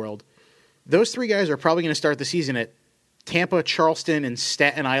Wades of the world. Those 3 guys are probably going to start the season at Tampa, Charleston, and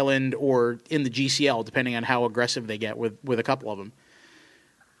Staten Island, or in the GCL, depending on how aggressive they get with a couple of them.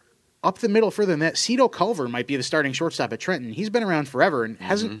 Up the middle further than that, Cito Culver might be the starting shortstop at Trenton. He's been around forever and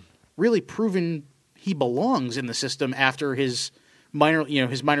hasn't really proven he belongs in the system after his minor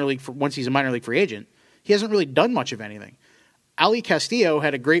league, once he's a minor league free agent. He hasn't really done much of anything. Ali Castillo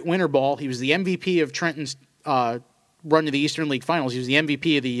had a great winter ball. He was the MVP of Trenton's run to the Eastern League Finals. He was the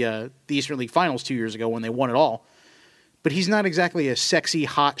MVP of the Eastern League Finals 2 years ago when they won it all. But he's not exactly a sexy,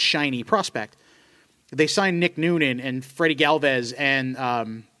 hot, shiny prospect. They signed Nick Noonan and Freddie Galvez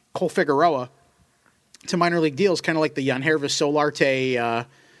and Cole Figueroa to minor league deals, kind of like the Yangervis Solarte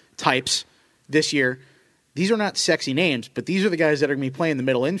types this year. These are not sexy names, but these are the guys that are going to be playing the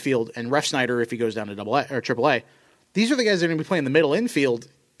middle infield, and Ref Snyder if he goes down to AA or AAA. These are the guys that are going to be playing the middle infield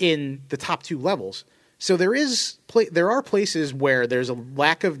in the top 2 levels. So there are places where there's a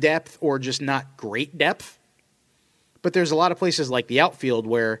lack of depth or just not great depth, but there's a lot of places like the outfield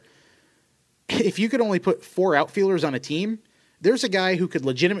where if you could only put 4 outfielders on a team, there's a guy who could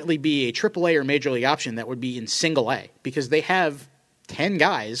legitimately be a AAA or major league option that would be in single A because they have 10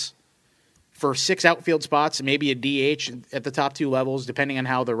 guys for 6 outfield spots and maybe a DH at the top 2 levels, depending on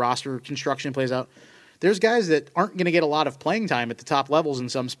how the roster construction plays out. There's guys that aren't going to get a lot of playing time at the top levels in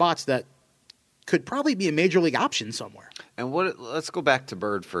some spots that could probably be a major league option somewhere. And let's go back to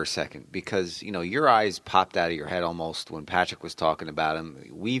Bird for a second because, your eyes popped out of your head almost when Patrick was talking about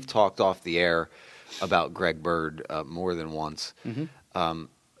him. We've talked off the air about Greg Bird more than once. Mm-hmm.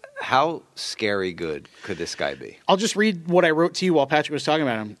 How scary good could this guy be? I'll just read what I wrote to you while Patrick was talking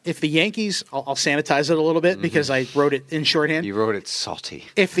about him. If the Yankees, I'll sanitize it a little bit because I wrote it in shorthand. You wrote it salty.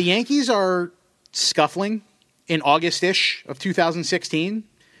 If the Yankees are scuffling in August-ish of 2016,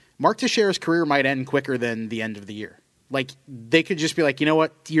 Mark Teixeira's career might end quicker than the end of the year. Like, they could just be like, you know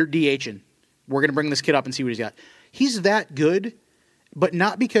what, you're DHing. We're going to bring this kid up and see what he's got. He's that good, but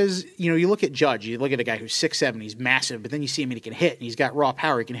not because, you look at Judge, you look at a guy who's 6'7", he's massive, but then you see him and he can hit, and he's got raw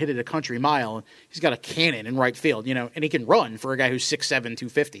power, he can hit it a country mile, and he's got a cannon in right field, and he can run for a guy who's 6'7",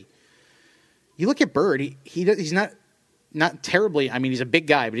 250. You look at Bird, he's not terribly, he's a big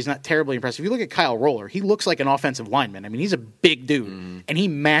guy, but he's not terribly impressive. If you look at Kyle Roller, he looks like an offensive lineman. He's a big dude, and he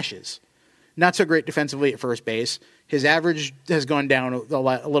mashes. Not so great defensively at first base. His average has gone down a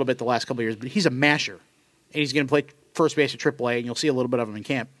little bit the last couple of years, but he's a masher. And he's going to play first base at AAA, and you'll see a little bit of him in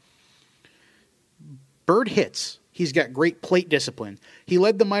camp. Bird hits. He's got great plate discipline. He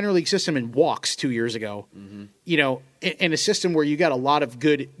led the minor league system in walks 2 years ago. In a system where you got a lot of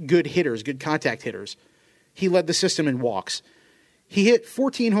good hitters, good contact hitters. He led the system in walks. He hit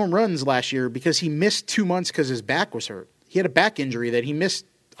 14 home runs last year because he missed 2 months because his back was hurt. He had a back injury that he missed.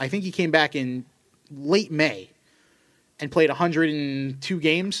 I think he came back in late May and played 102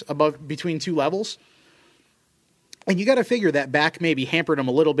 games between 2 levels. And you got to figure that back maybe hampered him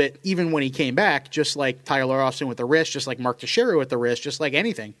a little bit even when he came back, just like Tyler Austin with the wrist, just like Mark Teixeira with the wrist, just like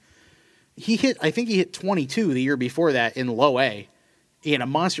anything. I think he hit 22 the year before that in low A. He had a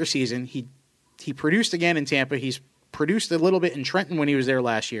monster season. He produced again in Tampa. He's produced a little bit in Trenton when he was there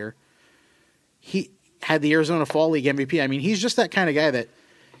last year. He had the Arizona Fall League MVP. He's just that kind of guy that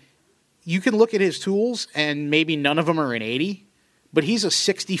you can look at his tools and maybe none of them are an 80, but he's a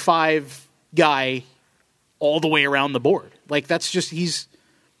 65 guy all the way around the board. Like, that's just, he's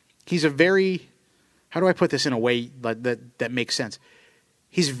a very, how do I put this in a way that makes sense?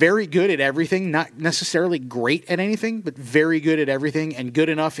 He's very good at everything, not necessarily great at anything, but very good at everything and good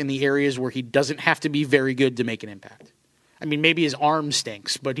enough in the areas where he doesn't have to be very good to make an impact. Maybe his arm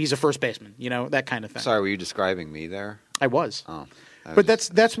stinks, but he's a first baseman, that kind of thing. Sorry, were you describing me there? I was. Oh. But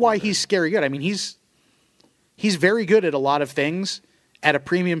that's why he's scary good. He's very good at a lot of things at a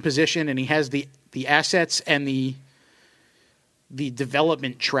premium position, and he has the assets and the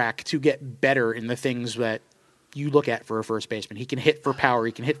development track to get better in the things that you look at for a first baseman. He can hit for power.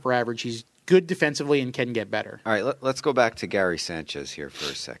 He can hit for average. He's good defensively and can get better. All right, let's go back to Gary Sanchez here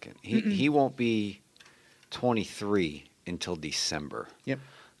for a second. He won't be 23 until December. Yep.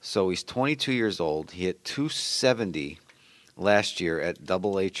 So he's 22 years old. He hit 270 last year at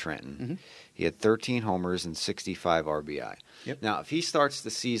Double-A Trenton. Mm-hmm. He had 13 homers and 65 RBI. Yep. Now, if he starts the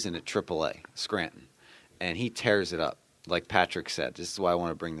season at Triple-A, Scranton, and he tears it up, like Patrick said, this is why I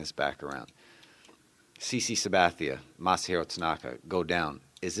want to bring this back around. CC Sabathia, Masahiro Tanaka go down.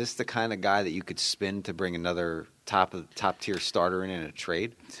 Is this the kind of guy that you could spin to bring another top-tier starter in a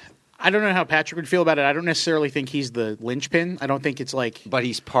trade? I don't know how Patrick would feel about it. I don't necessarily think he's the linchpin. I don't think it's like... But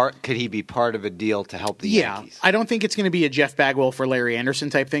could he be part of a deal to help the Yankees? I don't think it's going to be a Jeff Bagwell for Larry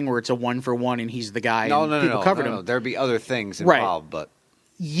Anderson type thing where it's a 1-for-1 and he's the guy. No. Him. There'd be other things involved, but...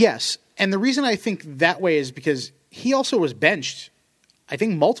 Yes, and the reason I think that way is because he also was benched, I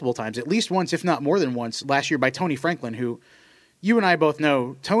think multiple times, at least once, if not more than once, last year by Tony Franklin, who you and I both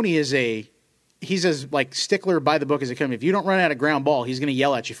know Tony is he's as stickler by the book as it comes. If you don't run out a ground ball, he's going to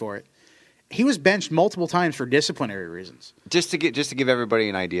yell at you for it. He was benched multiple times for disciplinary reasons. Just to give everybody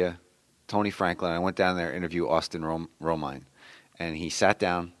an idea, Tony Franklin, I went down there to interview Austin Romine, and he sat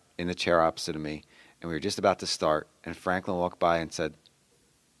down in the chair opposite of me, and we were just about to start, and Franklin walked by and said,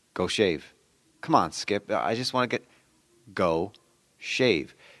 "Go shave." Come on, Skip. I just want to go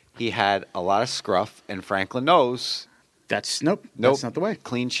shave. He had a lot of scruff, and Franklin knows. That's not the way.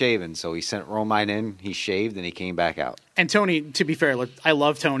 Clean shaven. So he sent Romine in, he shaved, and he came back out. And Tony, to be fair, I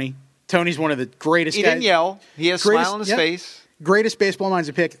love Tony. Tony's one of the greatest guys. He didn't yell. He had a smile on his face. Greatest baseball minds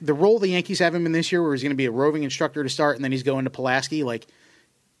to pick. The role the Yankees have him in this year where he's going to be a roving instructor to start and then he's going to Pulaski,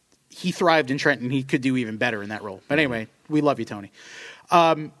 he thrived in Trenton. He could do even better in that role. But anyway, we love you, Tony.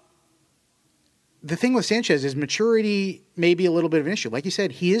 The thing with Sanchez is maturity may be a little bit of an issue. Like you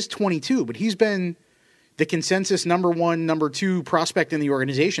said, he is 22, but he's been the consensus number 1, number 2 prospect in the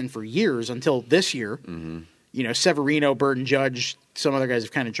organization for years until this year. Mm-hmm. You know, Severino, Burton, Judge, some other guys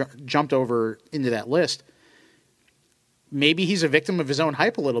have kind of jumped over into that list. Maybe he's a victim of his own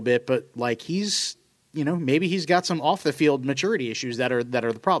hype a little bit, but like maybe he's got some off the field maturity issues that are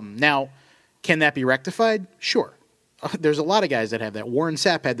the problem. Now, can that be rectified? Sure. There's a lot of guys that have that. Warren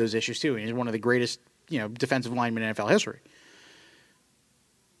Sapp had those issues too. He's one of the greatest, defensive linemen in NFL history.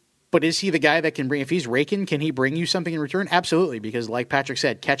 But is he the guy that can bring, if he's raking, can he bring you something in return? Absolutely, because like Patrick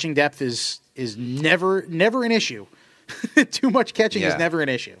said, catching depth is never an issue. Too much catching is never an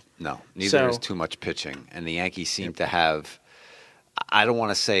issue. No, neither is too much pitching. And the Yankees seem to have, I don't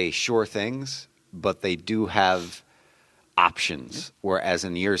want to say sure things, but they do have options. Whereas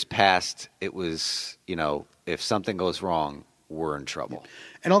in years past, it was, if something goes wrong, we're in trouble.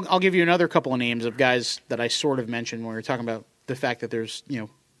 And I'll give you another couple of names of guys that I sort of mentioned when we were talking about the fact that there's,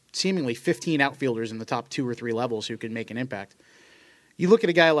 seemingly 15 outfielders in the top 2 or 3 levels who can make an impact. You look at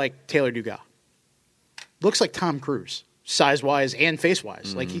a guy like Taylor Dugas. Looks like Tom Cruise, size-wise and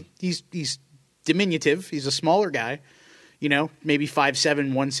face-wise. Mm-hmm. Like he's diminutive. He's a smaller guy, maybe 5'7",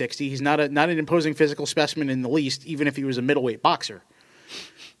 160. He's not an imposing physical specimen in the least, even if he was a middleweight boxer.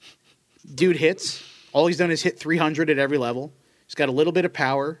 Dude hits. All he's done is hit 300 at every level. He's got a little bit of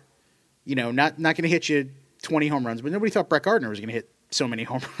power. Not going to hit you 20 home runs, but nobody thought Brett Gardner was going to hit so many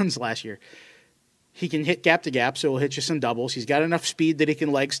home runs last year. He can hit gap to gap, so he'll hit you some doubles. He's got enough speed that he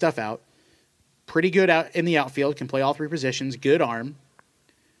can leg stuff out. Pretty good out in the outfield, can play all 3 positions, good arm.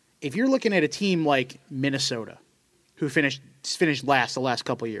 If you're looking at a team like Minnesota, who finished last the last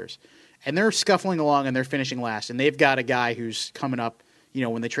couple of years, and they're scuffling along and they're finishing last, and they've got a guy who's coming up,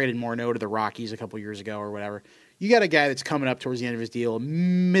 when they traded Morneau to the Rockies a couple of years ago or whatever, you got a guy that's coming up towards the end of his deal, a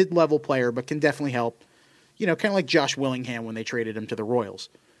mid-level player, but can definitely help. Kind of like Josh Willingham when they traded him to the Royals.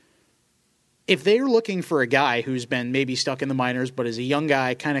 If they're looking for a guy who's been maybe stuck in the minors, but is a young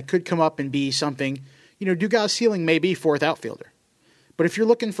guy, kind of could come up and be something, Dugas' ceiling may be 4th outfielder. But if you're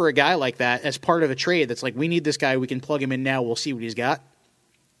looking for a guy like that as part of a trade that's like, we need this guy, we can plug him in now, we'll see what he's got.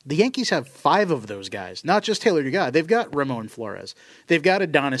 The Yankees have 5 of those guys, not just Taylor Dugas. They've got Ramon Flores. They've got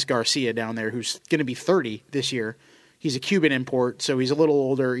Adonis Garcia down there who's going to be 30 this year. He's a Cuban import, so he's a little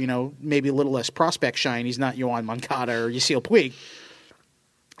older, maybe a little less prospect shine. He's not Yoan Moncada or Yasiel Puig.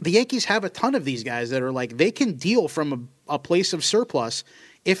 The Yankees have a ton of these guys that are like, they can deal from a place of surplus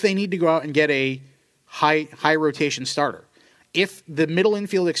if they need to go out and get a high rotation starter. If the middle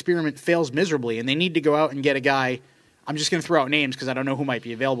infield experiment fails miserably and they need to go out and get a guy, I'm just going to throw out names because I don't know who might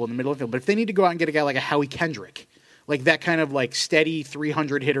be available in the middle infield, but if they need to go out and get a guy like a Howie Kendrick, like that kind of like steady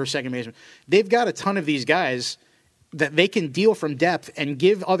 300 hitter second baseman, they've got a ton of these guys that they can deal from depth and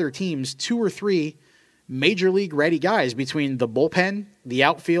give other teams 2 or 3 major league ready guys between the bullpen, the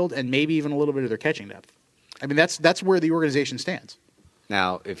outfield, and maybe even a little bit of their catching depth. I mean, that's where the organization stands.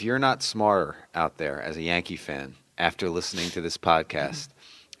 Now, if you're not smarter out there as a Yankee fan after listening to this podcast,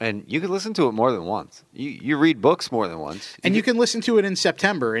 and you can listen to it more than once. You read books more than once. And you can listen to it in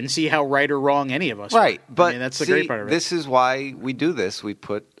September and see how right or wrong any of us are. Right, but that's the great part of it. This is why we do this. We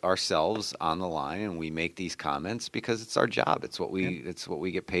put ourselves on the line and we make these comments because it's our job. It's what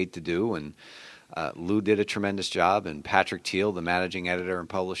we get paid to do. And Lou did a tremendous job, and Patrick Teale, the managing editor and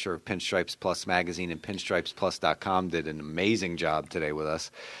publisher of Pinstripes Plus magazine and PinstripesPlus.com, did an amazing job today with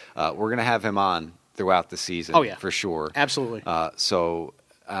us. We're going to have him on throughout the season, for sure. Absolutely. So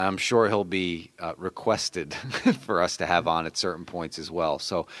I'm sure he'll be requested for us to have on at certain points as well.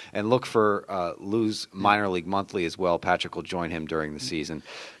 So, and look for Lou's Minor League Monthly as well. Patrick will join him during the season.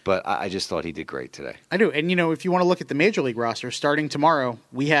 But I just thought he did great today. I do. And, if you want to look at the Major League roster, starting tomorrow,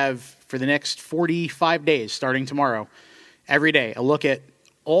 we have, for the next 45 days, starting tomorrow, every day, a look at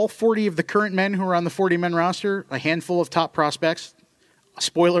all 40 of the current men who are on the 40-man roster, a handful of top prospects.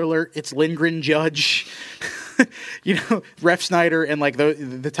 Spoiler alert, it's Lindgren, Judge, Ref Snyder, and like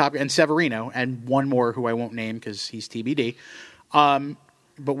the top, and Severino, and one more who I won't name because he's TBD.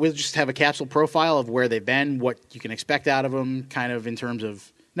 But we'll just have a capsule profile of where they've been, what you can expect out of them, kind of in terms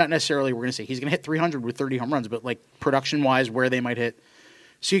of, not necessarily we're going to say he's going to hit 300 with 30 home runs, but like production-wise, where they might hit.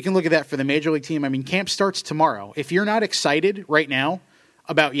 So you can look at that for the Major League team. I mean, camp starts tomorrow. If you're not excited right now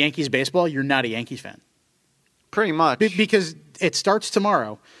about Yankees baseball, you're not a Yankees fan. Pretty much. Because it starts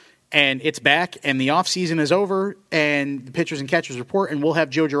tomorrow, and it's back, and the offseason is over, and the pitchers and catchers report, and we'll have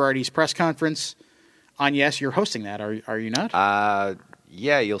Joe Girardi's press conference on. Yes, you're hosting that, are you not?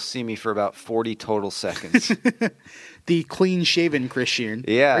 Yeah, you'll see me for about 40 total seconds. The clean-shaven Chris Shearn.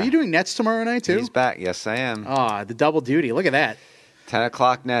 Yeah. Are you doing Nets tomorrow night, too? He's back. Yes, I am. The double duty. Look at that. 10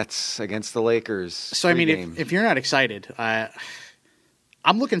 o'clock Nets against the Lakers. So, I mean, if you're not excited,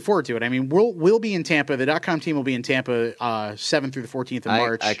 I'm looking forward to it. I mean, we'll be in Tampa. The .com team will be in Tampa 7th through the 14th of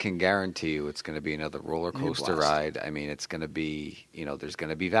March. I can guarantee you it's going to be another roller coaster ride. I mean, it's going to be, there's going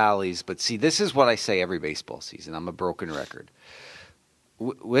to be valleys. But see, this is what I say every baseball season. I'm a broken record.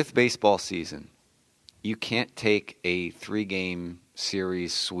 With baseball season, you can't take a 3-game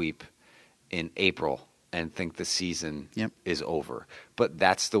series sweep in April and think the season is over. But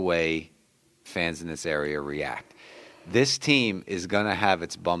that's the way fans in this area react. This team is going to have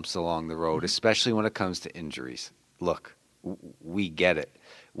its bumps along the road, especially when it comes to injuries. Look, we get it.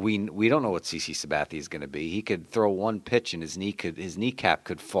 We don't know what CC Sabathia is going to be. He could throw one pitch and his kneecap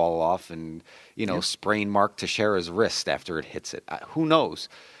could fall off and sprain Mark Teixeira's wrist after it hits it. Who knows?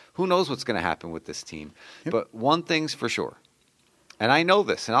 Who knows what's going to happen with this team? Yep. But one thing's for sure, and I know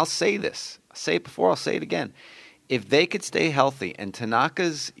this, and I'll say this. I'll say it before, I'll say it again. If they could stay healthy and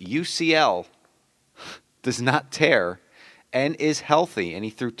Tanaka's UCL does not tear and is healthy, and he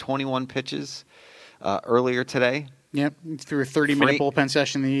threw 21 pitches earlier today. Yep, threw a 30-minute bullpen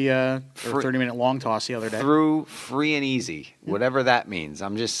session, or 30-minute long toss the other day. Threw free and easy, whatever that means.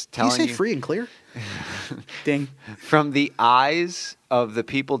 I'm just telling you. Did you say free and clear? Ding. From the eyes of the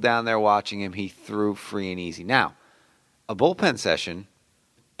people down there watching him, he threw free and easy. Now, a bullpen session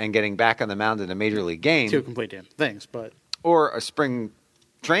and getting back on the mound in a major league game. Two complete different things, but. Or a spring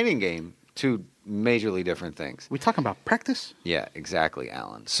training game, two majorly different things. We talking about practice? Yeah, exactly,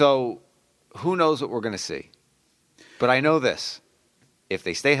 Alan. So who knows what we're going to see? But I know this. If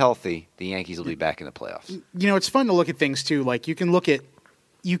they stay healthy, the Yankees will be back in the playoffs. It's fun to look at things, too. Like, you can't look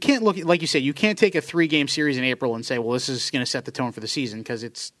at, like you say, you can't take a 3-game series in April and say, well, this is going to set the tone for the season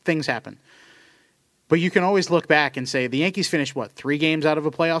because things happen. But you can always look back and say, the Yankees finished, 3 games out of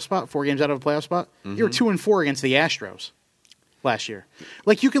a playoff spot? 4 games out of a playoff spot? Mm-hmm. You were 2-4 against the Astros last year.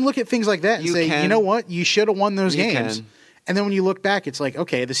 Like, you can look at things like that and you know what? You should have won those games. And then when you look back, it's like,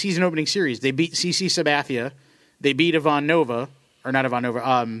 okay, the season opening series, they beat CC Sabathia. They beat Kuroda.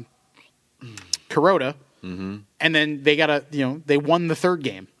 Mm-hmm. And then they they won the 3rd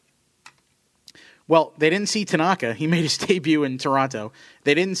game. Well, they didn't see Tanaka. He made his debut in Toronto.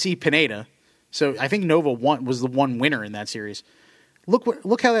 They didn't see Pineda. So I think Nova was the one winner in that series.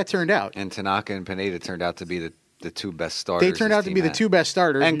 Look how that turned out. And Tanaka and Pineda turned out to be the 2 best starters. They turned out to be the 2 best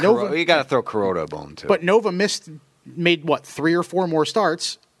starters. And Nova, you got to throw Kuroda a bone too. But Nova made 3 or 4 more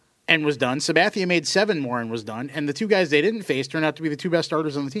starts and was done. Sabathia made 7 more and was done. And the 2 guys they didn't face turned out to be the 2 best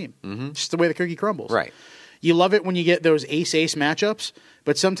starters on the team. Mm-hmm. Just the way the cookie crumbles. Right. You love it when you get those ace-ace matchups,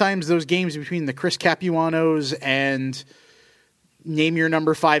 but sometimes those games between the Chris Capuanos and name your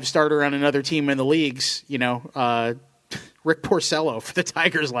number 5 starter on another team in the leagues, Rick Porcello for the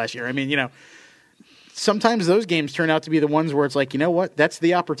Tigers last year. I mean, sometimes those games turn out to be the ones where it's like, you know what, that's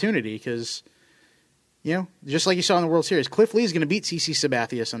the opportunity because, just like you saw in the World Series, Cliff Lee is going to beat CC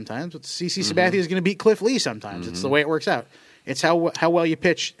Sabathia sometimes, but CC Sabathia is going to beat Cliff Lee sometimes. Mm-hmm. It's the way it works out. It's how well you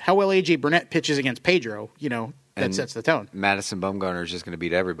pitch, how well A.J. Burnett pitches against Pedro, that sets the tone. Madison Bumgarner is just going to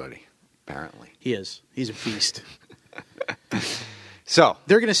beat everybody, apparently. He is. He's a beast. So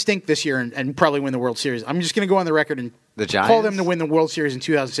they're going to stink this year and probably win the World Series. I'm just going to go on the record and call them to win the World Series in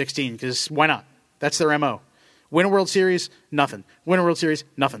 2016 because why not? That's their MO. Win a World Series, nothing. Win a World Series,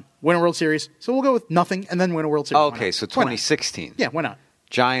 nothing. Win a World Series. So we'll go with nothing and then win a World Series. Okay, so 2016. Yeah, why not?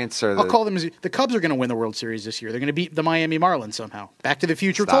 Giants are I'll call them the Cubs are going to win the World Series this year. They're going to beat the Miami Marlins somehow. Back to the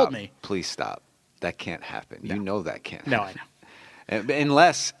Future told me. Please stop. That can't happen. No. You know that can't happen. No, I know.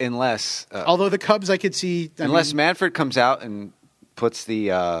 Unless although the Cubs I could see unless Manfred comes out and puts the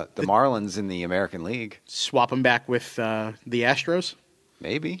Marlins in the American League. Swap them back with the Astros?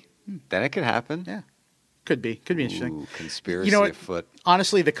 Maybe. Then it could happen. Yeah. Could be interesting. Ooh, conspiracy afoot.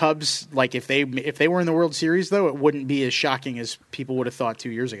 Honestly, the Cubs, if they were in the World Series, though, it wouldn't be as shocking as people would have thought 2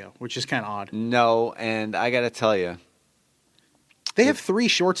 years ago, which is kind of odd. No, and I got to tell you. They have 3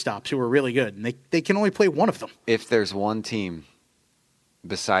 shortstops who are really good, and they can only play one of them. If there's one team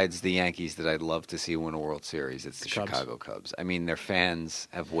besides the Yankees that I'd love to see win a World Series, it's the Chicago Cubs. I mean, their fans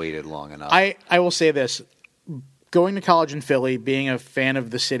have waited long enough. I will say this. Going to college in Philly, being a fan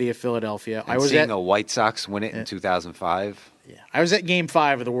of the city of Philadelphia, I was seeing the White Sox win it in 2005. Yeah, I was at Game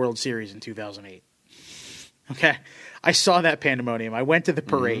 5 of the World Series in 2008. Okay, I saw that pandemonium. I went to the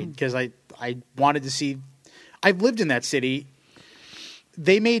parade because I wanted to see. I've lived in that city.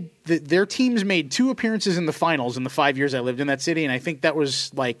 They made their teams made 2 appearances in the finals in the 5 years I lived in that city, and I think that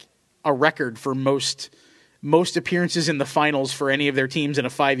was like a record for most appearances in the finals for any of their teams in a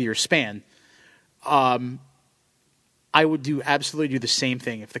 5-year span. I would absolutely do the same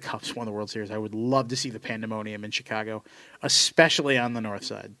thing if the Cubs won the World Series. I would love to see the pandemonium in Chicago, especially on the north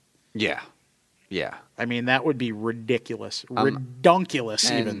side. Yeah. Yeah. I mean, that would be ridiculous. Redunculous,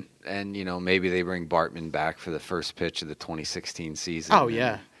 even. And, maybe they bring Bartman back for the first pitch of the 2016 season. Oh,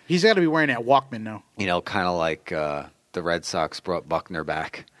 yeah. He's got to be wearing that Walkman now. Kind of like the Red Sox brought Buckner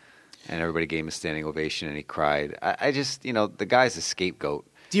back, and everybody gave him a standing ovation, and he cried. I just, the guy's a scapegoat.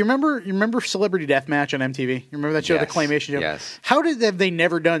 Do you remember Celebrity Deathmatch on MTV? You remember that show, the claymation show? Yes. How have they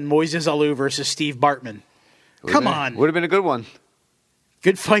never done Moises Alou versus Steve Bartman? Come on. Would have been a good one.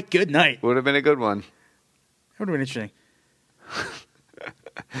 Good fight, good night. Would have been a good one. That would have been interesting.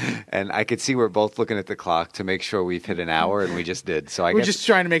 And I could see we're both looking at the clock to make sure we've hit an hour, and we just did. So we're just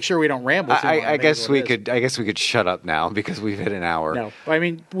trying to make sure we don't ramble too long. I guess we could shut up now because we've hit an hour. No, I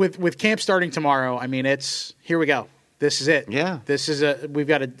mean with camp starting tomorrow, I mean it's here we go. This is it. Yeah. This is we've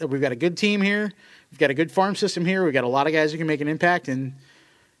got a good team here. We've got a good farm system here. We've got a lot of guys who can make an impact, and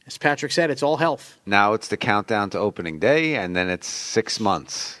as Patrick said, it's all health. Now it's the countdown to opening day, and then it's 6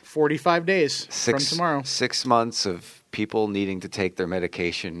 months. 45 days from tomorrow. 6 months of people needing to take their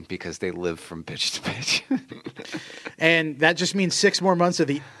medication because they live from pitch to pitch. And that just means 6 more months of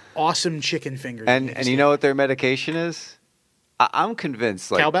the awesome chicken fingers. And you know what their medication is? I'm convinced.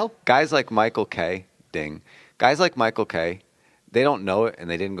 Cowbell? Guys like Michael Kay, guys like Michael Kay, they don't know it and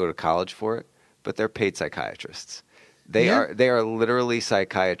they didn't go to college for it, but they're paid psychiatrists. They are literally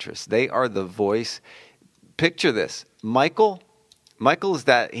psychiatrists. They are the voice. Picture this. Michael is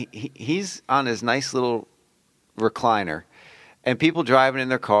that he's on his nice little recliner, and people driving in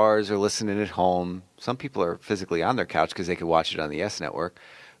their cars or listening at home. Some people are physically on their couch because they could watch it on the Yes Network.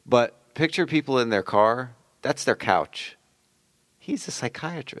 But picture people in their car. That's their couch. He's a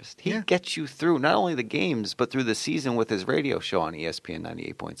psychiatrist. He gets you through not only the games, but through the season with his radio show on ESPN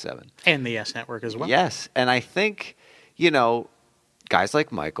 98.7. And the Yes Network as well. Yes. And I think, guys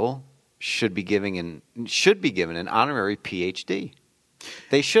like Michael should be given an honorary PhD.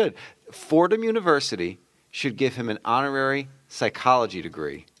 They should. Fordham University should give him an honorary psychology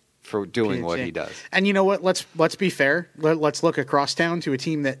degree for doing what he does. And you know what? Let's be fair. Let's look across town to a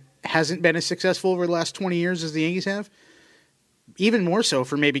team that hasn't been as successful over the last 20 years as the Yankees have. Even more so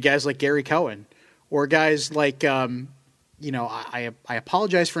for maybe guys like Gary Cohen or guys like, I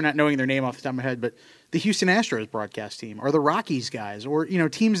apologize for not knowing their name off the top of my head, but the Houston Astros broadcast team or the Rockies guys or,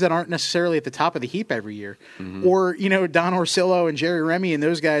 teams that aren't necessarily at the top of the heap every year. Mm-hmm. Or, Don Orsillo and Jerry Remy and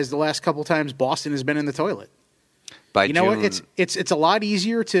those guys the last couple times Boston has been in the toilet. What? It's a lot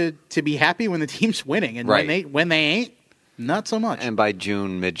easier to be happy when the team's winning. And when they ain't, not so much. And by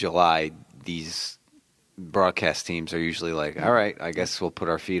June, mid-July, these broadcast teams are usually like, all right, I guess we'll put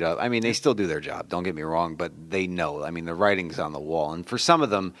our feet up. I mean, they still do their job, don't get me wrong, but they know. I mean, the writing's on the wall. And for some of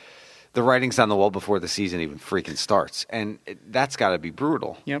them, the writing's on the wall before the season even freaking starts. And that's got to be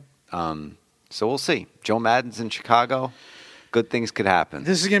brutal. Yep. So we'll see. Joe Maddon's in Chicago. Good things could happen.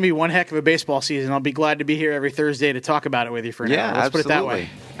 This is going to be one heck of a baseball season. I'll be glad to be here every Thursday to talk about it with you for an hour. Let's put it that way.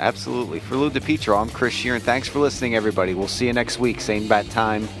 Absolutely. For Lou DiPietro, I'm Chris Shearn. Thanks for listening, everybody. We'll see you next week. Same bat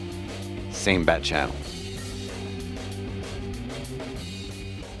time, same bat channel.